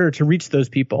lot harder to reach those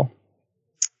people.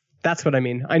 That's what I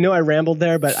mean. I know I rambled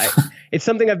there, but it's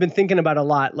something I've been thinking about a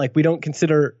lot. Like, we don't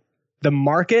consider the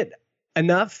market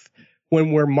enough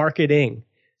when we're marketing.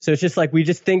 So it's just like, we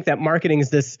just think that marketing is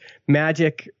this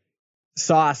magic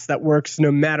sauce that works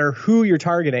no matter who you're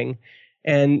targeting.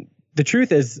 And the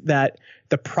truth is that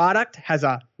the product has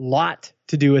a lot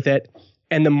to do with it,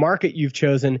 and the market you've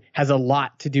chosen has a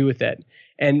lot to do with it.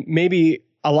 And maybe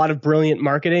a lot of brilliant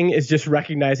marketing is just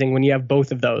recognizing when you have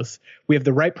both of those. We have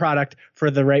the right product for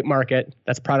the right market.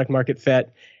 That's product market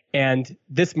fit. And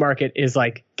this market is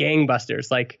like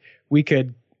gangbusters. Like, we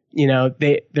could,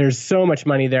 there's so much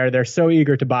money there. They're so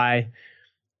eager to buy.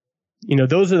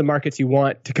 Those are the markets you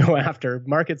want to go after.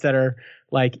 Markets that are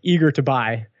like eager to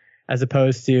buy, as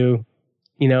opposed to,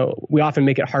 we often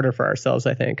make it harder for ourselves,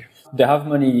 I think. They have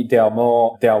money. They are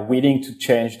willing to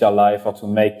change their life or to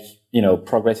make,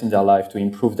 progress in their life, to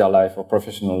improve their life or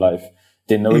professional life.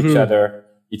 They know each other.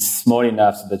 It's small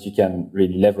enough so that you can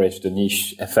really leverage the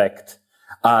niche effect.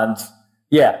 And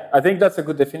yeah, I think that's a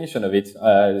good definition of it.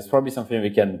 It's probably something we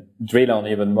can drill on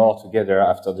even more together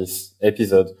after this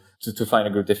episode to find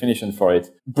a good definition for it.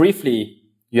 Briefly,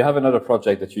 you have another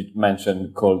project that you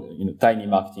mentioned called, Tiny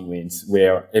Marketing Wins,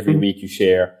 where every week you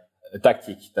share a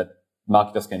tactic that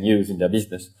marketers can use in their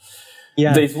business.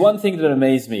 Yeah. There's one thing that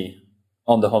amazed me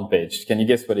on the homepage. Can you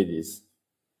guess what it is?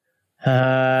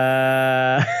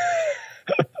 I'm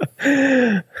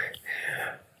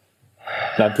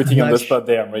putting you on the spot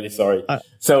there. I'm really sorry.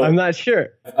 So I'm not sure.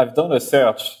 I've done a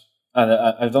search, and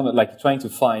I've done it like trying to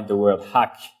find the word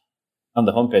hack on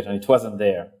the homepage, and it wasn't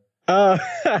there. And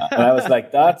I was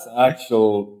like, that's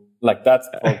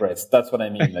progress. That's what I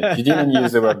mean. Like, you didn't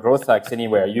use the word growth hacks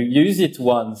anywhere. You use it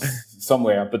once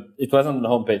somewhere, but it wasn't on the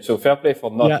homepage. So fair play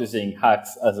for not using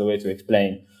hacks as a way to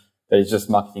explain that it's just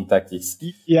marketing tactics.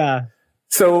 Yeah.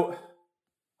 So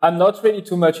I'm not really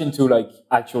too much into like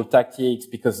actual tactics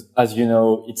because, as you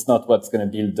know, it's not what's going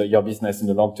to build your business in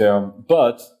the long term.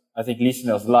 But I think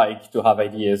listeners like to have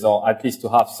ideas, or at least to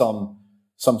have some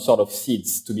sort of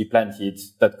seeds to be planted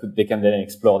that they can then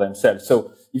explore themselves.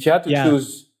 So if you had to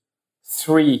choose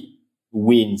 3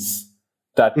 wins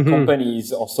that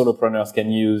companies or solopreneurs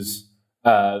can use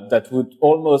that would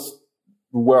almost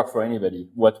work for anybody,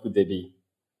 what would they be?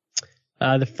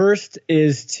 The first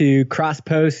is to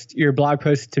cross-post your blog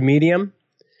post to Medium.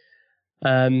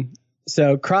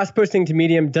 So cross-posting to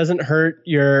Medium doesn't hurt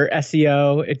your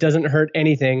SEO. It doesn't hurt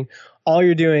anything. All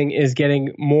you're doing is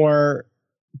getting more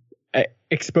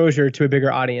exposure to a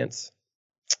bigger audience.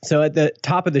 So at the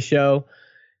top of the show,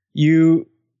 you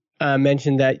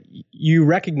mentioned that you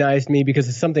recognized me because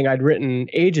of something I'd written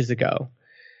ages ago.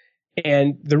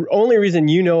 And the only reason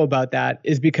you know about that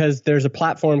is because there's a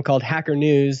platform called Hacker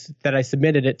News that I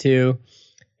submitted it to,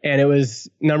 and it was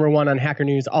number 1 on Hacker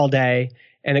News all day,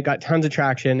 and it got tons of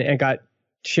traction and it got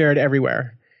shared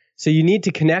everywhere. So you need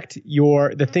to connect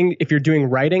if you're doing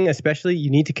writing especially,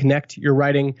 you need to connect your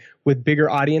writing with bigger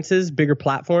audiences, bigger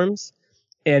platforms.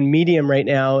 And Medium right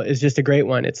now is just a great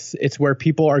one. It's where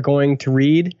people are going to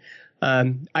read.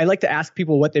 I like to ask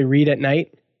people what they read at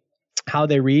night, how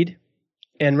they read.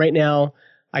 And right now,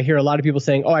 I hear a lot of people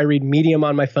saying, I read Medium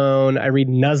on my phone. I read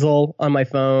Nuzzle on my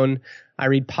phone. I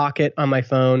read Pocket on my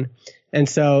phone. And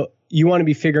so you want to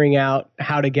be figuring out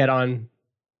how to get on,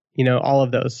 all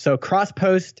of those. So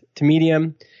cross-post to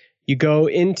Medium. You go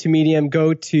into Medium,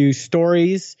 go to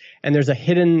Stories, and there's a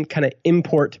hidden kind of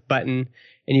import button,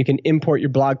 and you can import your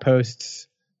blog posts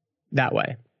that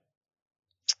way.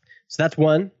 So that's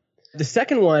one. The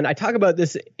second one, I talk about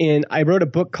this I wrote a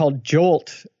book called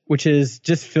Jolt, which is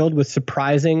just filled with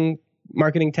surprising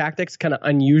marketing tactics, kind of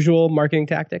unusual marketing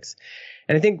tactics.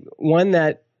 And I think one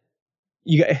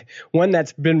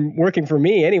that's been working for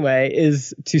me anyway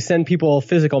is to send people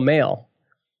physical mail.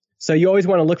 So you always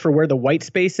want to look for where the white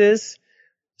space is.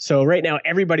 So right now,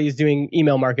 everybody is doing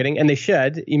email marketing, and they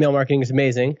should. Email marketing is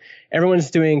amazing.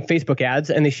 Everyone's doing Facebook ads,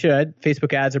 and they should.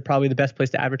 Facebook ads are probably the best place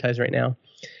to advertise right now.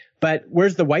 But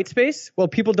where's the white space? Well,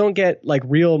 people don't get like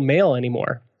real mail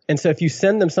anymore. And so if you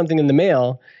send them something in the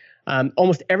mail,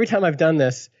 almost every time I've done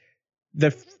this,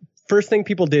 the first thing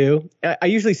people do, I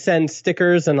usually send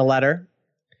stickers and a letter,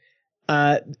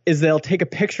 is they'll take a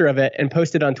picture of it and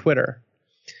post it on Twitter.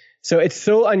 So it's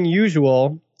so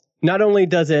unusual. Not only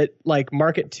does it like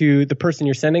market to the person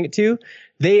you're sending it to,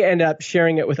 they end up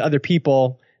sharing it with other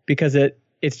people because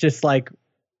it's just like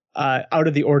out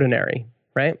of the ordinary,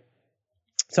 right?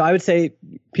 So I would say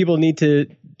people need to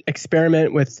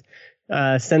experiment with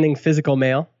sending physical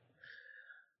mail.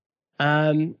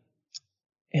 And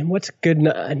what's good?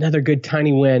 Another good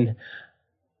tiny win.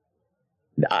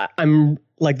 I'm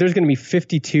like there's going to be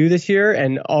 52 this year,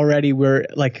 and already we're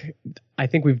like, I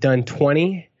think we've done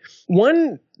 20.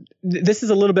 This is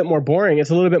a little bit more boring.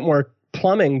 It's a little bit more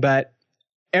plumbing, but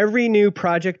every new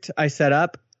project I set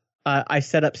up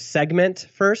Segment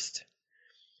first.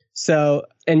 So,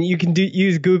 and you can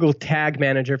use Google Tag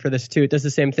Manager for this too. It does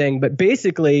the same thing, but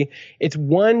basically it's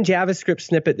one JavaScript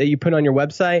snippet that you put on your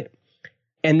website,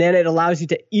 and then it allows you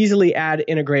to easily add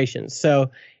integrations.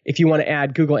 So if you want to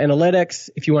add Google Analytics,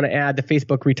 if you want to add the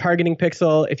Facebook retargeting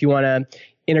pixel, if you want to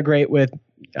integrate with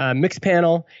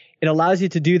Mixpanel, it allows you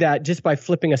to do that just by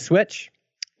flipping a switch.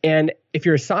 And if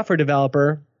you're a software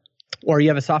developer, or you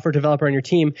have a software developer on your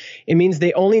team, it means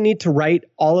they only need to write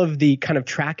all of the kind of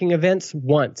tracking events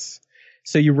once.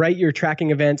 So you write your tracking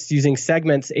events using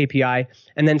Segment's API,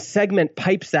 and then Segment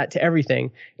pipes that to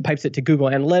everything. It pipes it to Google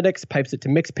Analytics, pipes it to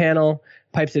Mixpanel,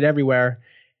 pipes it everywhere.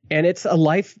 And it's a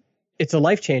life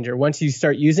changer. Once you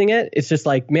start using it, it's just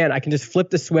like, man, I can just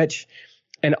flip the switch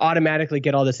and automatically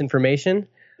get all this information.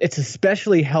 It's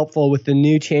especially helpful with the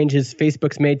new changes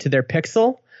Facebook's made to their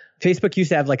pixel. Facebook used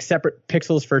to have like separate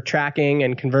pixels for tracking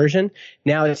and conversion.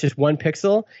 Now it's just one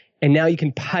pixel, and now you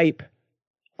can pipe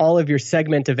all of your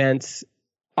Segment events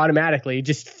automatically.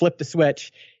 Just flip the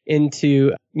switch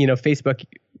into, Facebook.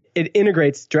 It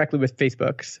integrates directly with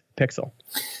Facebook's pixel.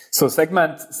 So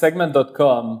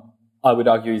segment.com, I would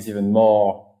argue, is even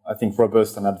more, I think,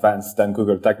 robust and advanced than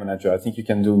Google Tag Manager. I think you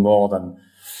can do more than,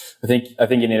 I think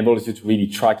it enables you to really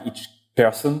track each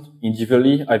person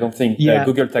individually. I don't think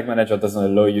Google Tag Manager doesn't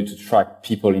allow you to track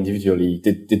people individually.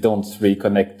 They don't really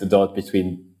connect the dot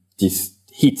between these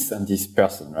hits and this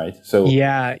person, right? So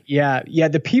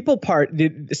the people part.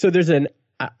 So there's an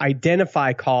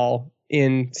identify call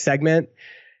in Segment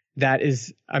that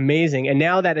is amazing. And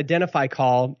now that identify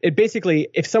call, it basically,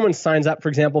 if someone signs up, for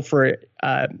example, for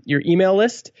your email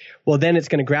list, well, then it's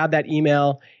going to grab that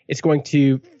email. It's going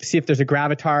to see if there's a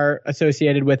gravatar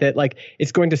associated with it. Like,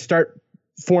 it's going to start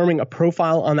forming a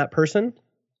profile on that person.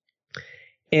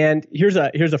 And here's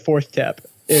a fourth tip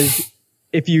is,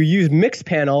 if you use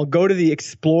Mixpanel, go to the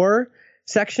Explore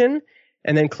section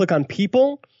and then click on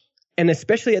People. And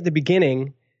especially at the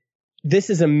beginning, this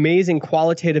is amazing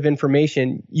qualitative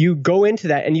information. You go into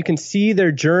that and you can see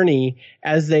their journey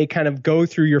as they kind of go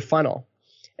through your funnel.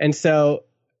 And so,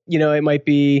 it might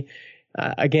be,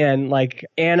 again, like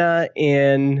Anna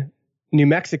in New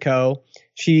Mexico.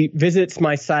 She visits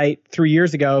my site 3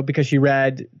 years ago because she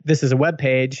read this is a web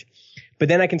page. But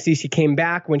then I can see she came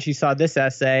back when she saw this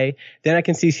essay. Then I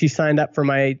can see she signed up for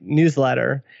my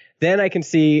newsletter. Then I can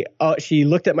see she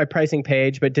looked at my pricing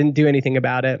page but didn't do anything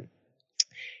about it.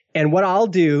 And what I'll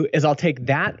do is I'll take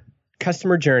that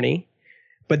customer journey,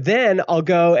 but then I'll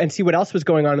go and see what else was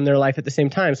going on in their life at the same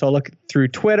time. So I'll look through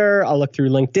Twitter, I'll look through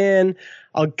LinkedIn,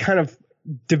 I'll kind of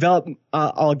develop,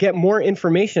 I'll get more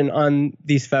information on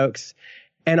these folks,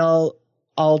 and I'll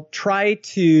try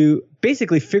to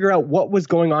basically figure out what was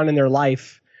going on in their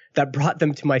life that brought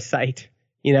them to my site,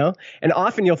 And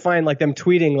often you'll find like them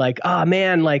tweeting like, "Oh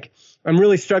man, like I'm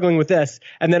really struggling with this,"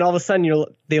 and then all of a sudden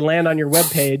they land on your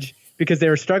webpage because they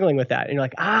were struggling with that. And you're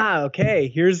like, okay,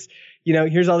 here's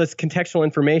all this contextual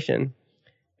information.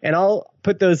 And I'll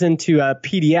put those into a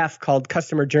PDF called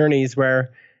Customer Journeys,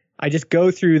 where I just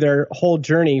go through their whole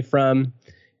journey from,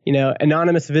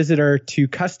 anonymous visitor to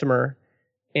customer.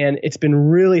 And it's been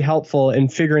really helpful in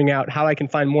figuring out how I can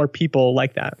find more people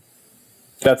like that.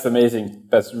 That's amazing.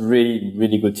 That's really,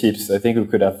 really good tips. I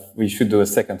think we should do a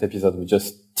second episode with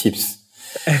just tips.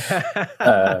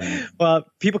 Well,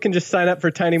 people can just sign up for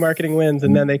Tiny Marketing Wins,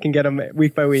 and then they can get them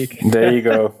week by week. There you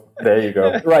go.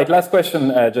 Right. Last question,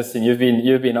 Justin. You've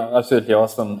been absolutely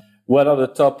awesome. What are the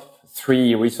top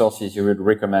 3 resources you would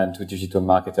recommend to digital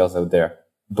marketers out there?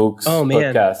 Books,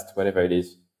 podcasts, whatever it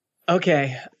is.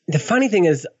 Okay. The funny thing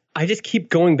is, I just keep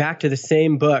going back to the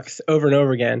same books over and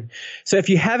over again. So if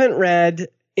you haven't read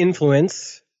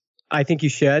Influence, I think you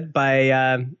should,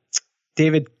 by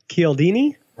David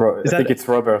Cialdini. I think it's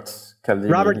Robert Cialdini.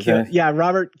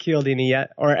 Robert Cialdini. Yeah,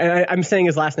 or I'm saying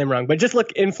his last name wrong, but just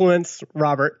look Influence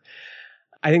Robert.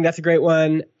 I think that's a great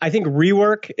one. I think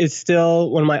Rework is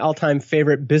still one of my all-time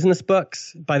favorite business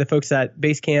books by the folks at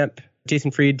Basecamp,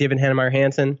 Jason Fried, David Hannemeyer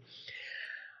Hansen.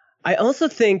 I also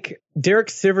think Derek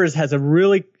Sivers has a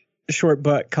really short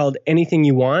book called Anything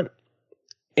You Want.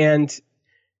 And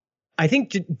I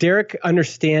think Derek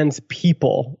understands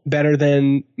people better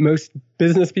than most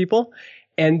business people.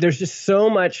 And there's just so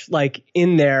much like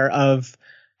in there of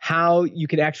how you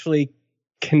can actually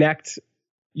connect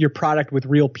your product with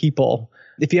real people.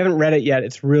 If you haven't read it yet,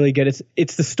 it's really good.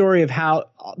 It's the story of how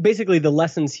basically the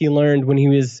lessons he learned when he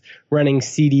was running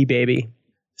CD Baby.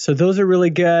 So those are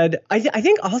really good. I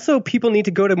think also people need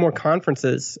to go to more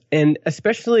conferences, and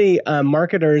especially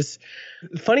marketers.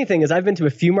 The funny thing is I've been to a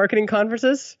few marketing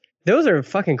conferences. Those are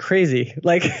fucking crazy.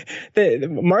 Like the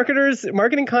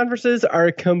marketing conferences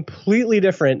are completely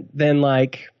different than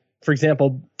like, for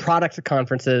example, product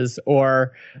conferences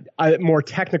or more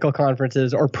technical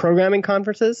conferences or programming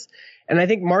conferences. And I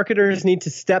think marketers need to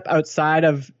step outside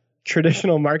of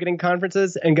traditional marketing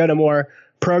conferences and go to more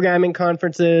programming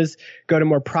conferences, go to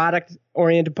more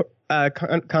product-oriented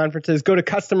conferences, go to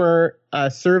customer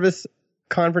service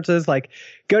conferences, like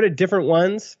go to different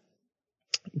ones,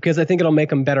 because I think it'll make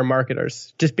them better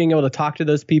marketers. Just being able to talk to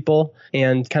those people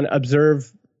and kind of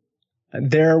observe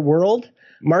their world.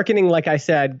 Marketing, like I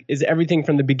said, is everything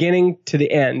from the beginning to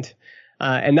the end.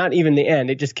 And not even the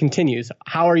end, it just continues.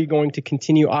 How are you going to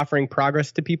continue offering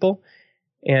progress to people?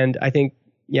 And I think,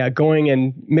 going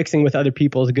and mixing with other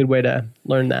people is a good way to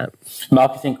learn that.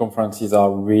 Marketing conferences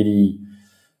are really,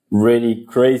 really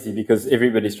crazy because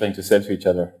everybody's trying to sell to each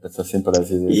other. That's as simple as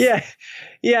it is. Yeah.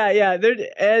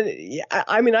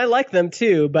 I mean, I like them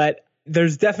too, but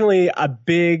there's definitely a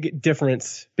big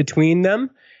difference between them.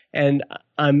 And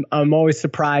I'm always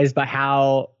surprised by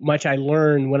how much I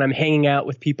learn when I'm hanging out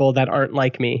with people that aren't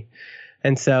like me.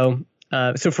 And so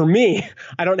for me,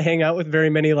 I don't hang out with very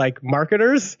many like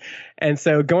marketers. And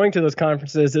so going to those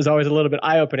conferences is always a little bit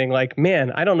eye-opening. Like,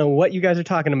 man, I don't know what you guys are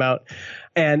talking about.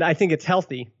 And I think it's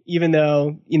healthy, even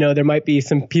though, there might be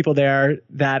some people there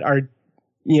that are,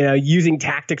 using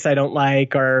tactics I don't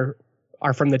like or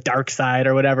are from the dark side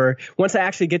or whatever. Once I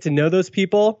actually get to know those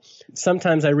people,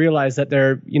 sometimes I realize that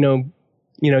they're,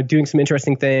 doing some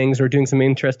interesting things or doing some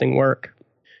interesting work.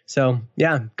 So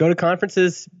go to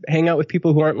conferences, hang out with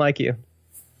people who aren't like you.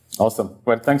 Awesome.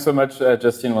 Well, thanks so much,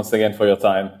 Justin, once again for your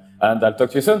time. And I'll talk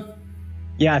to you soon.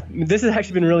 Yeah, this has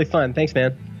actually been really fun. Thanks,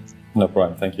 man. No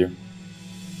problem. Thank you.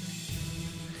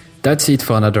 That's it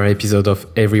for another episode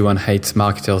of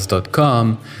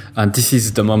EveryoneHatesMarketers.com. And this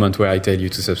is the moment where I tell you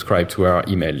to subscribe to our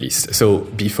email list. So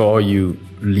before you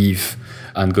leave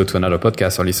and go to another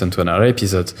podcast or listen to another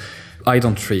episode, I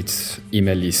don't treat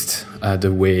email list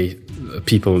the way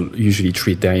people usually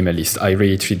treat their email list. I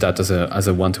really treat that as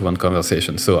a one-to-one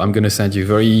conversation. So I'm going to send you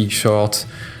very short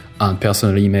and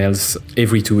personal emails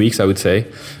every 2 weeks, I would say.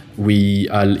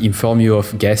 I'll inform you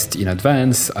of guests in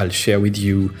advance. I'll share with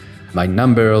you my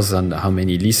numbers and how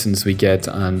many listens we get.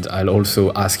 And I'll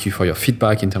also ask you for your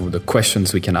feedback in terms of the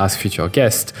questions we can ask future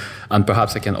guests. And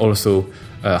perhaps I can also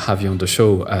have you on the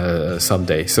show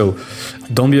someday. So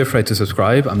don't be afraid to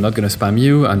subscribe. I'm not going to spam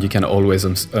you, and you can always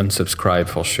unsubscribe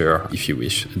for sure if you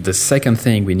wish. The second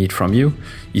thing we need from you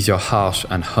is your harsh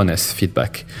and honest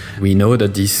feedback. We know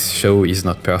that this show is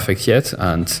not perfect yet,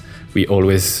 and we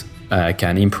always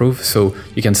can improve. So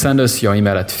you can send us your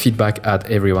email at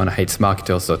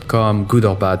feedback@everyonehatesmarketers.com. Good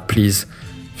or bad, please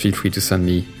feel free to send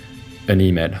me an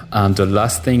email. And the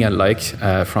last thing I'd like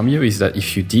from you is that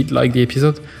if you did like the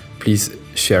episode, please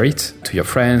share it to your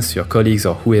friends, your colleagues,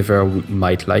 or whoever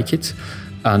might like it.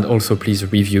 And also please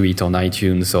review it on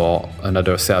iTunes or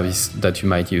another service that you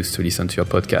might use to listen to your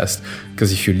podcast.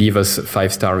 Because if you leave us a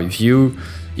 5-star review,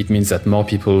 it means that more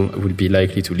people will be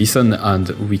likely to listen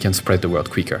and we can spread the word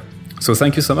quicker. So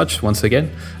thank you so much once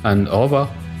again, and au revoir.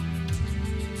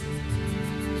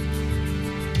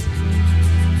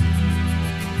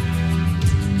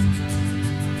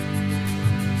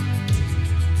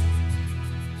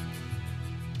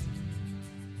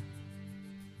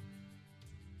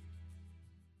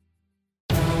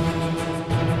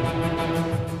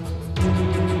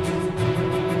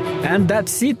 And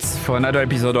that's it for another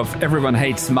episode of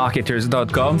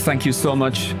EveryoneHatesMarketers.com. Thank you so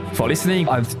much for listening.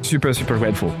 I'm super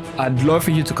grateful. I'd love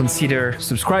for you to consider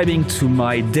subscribing to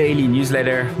my daily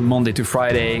newsletter, Monday to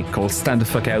Friday, called Stand the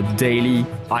Fuck Out Daily.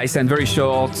 I send very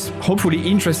short, hopefully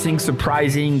interesting,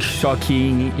 surprising,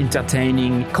 shocking,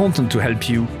 entertaining content to help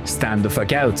you stand the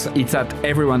fuck out. It's at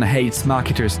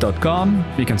EveryoneHatesMarketers.com.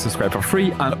 You can subscribe for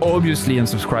free and obviously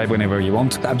unsubscribe whenever you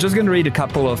want. I'm just going to read a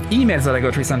couple of emails that I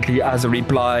got recently as a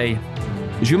reply.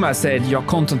 Juma said, your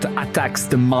content attacks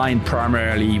the mind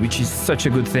primarily, which is such a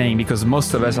good thing because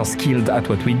most of us are skilled at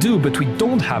what we do, but we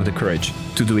don't have the courage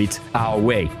to do it our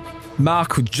way.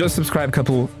 Mark, who just subscribed a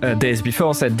couple days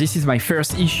before, said, this is my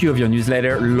first issue of your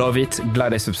newsletter. Love it.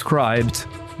 Glad I subscribed.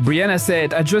 Brianna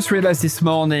said, I just realized this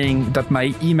morning that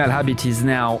my email habit is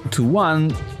now to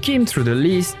 1, skim through the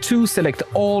list, 2, select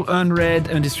all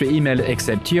unread industry email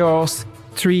except yours,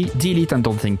 3, delete and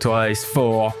don't think twice,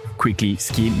 4, quickly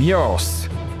skim yours.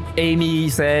 Amy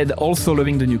said, also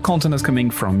loving the new content that's coming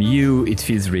from you. It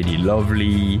feels really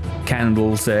lovely.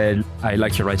 Candle said, I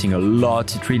like your writing a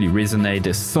lot. It really resonates.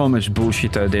 There's so much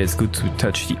bullshit out there. It's good to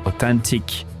touch the authentic.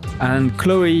 And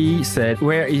Chloe said,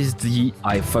 where is the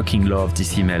I fucking love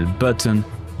this email button?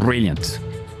 Brilliant.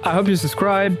 I hope you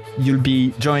subscribe. You'll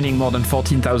be joining more than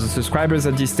 14,000 subscribers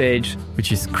at this stage,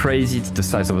 which is crazy. It's the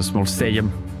size of a small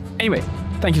stadium. Anyway,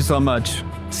 thank you so much.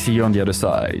 See you on the other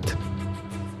side.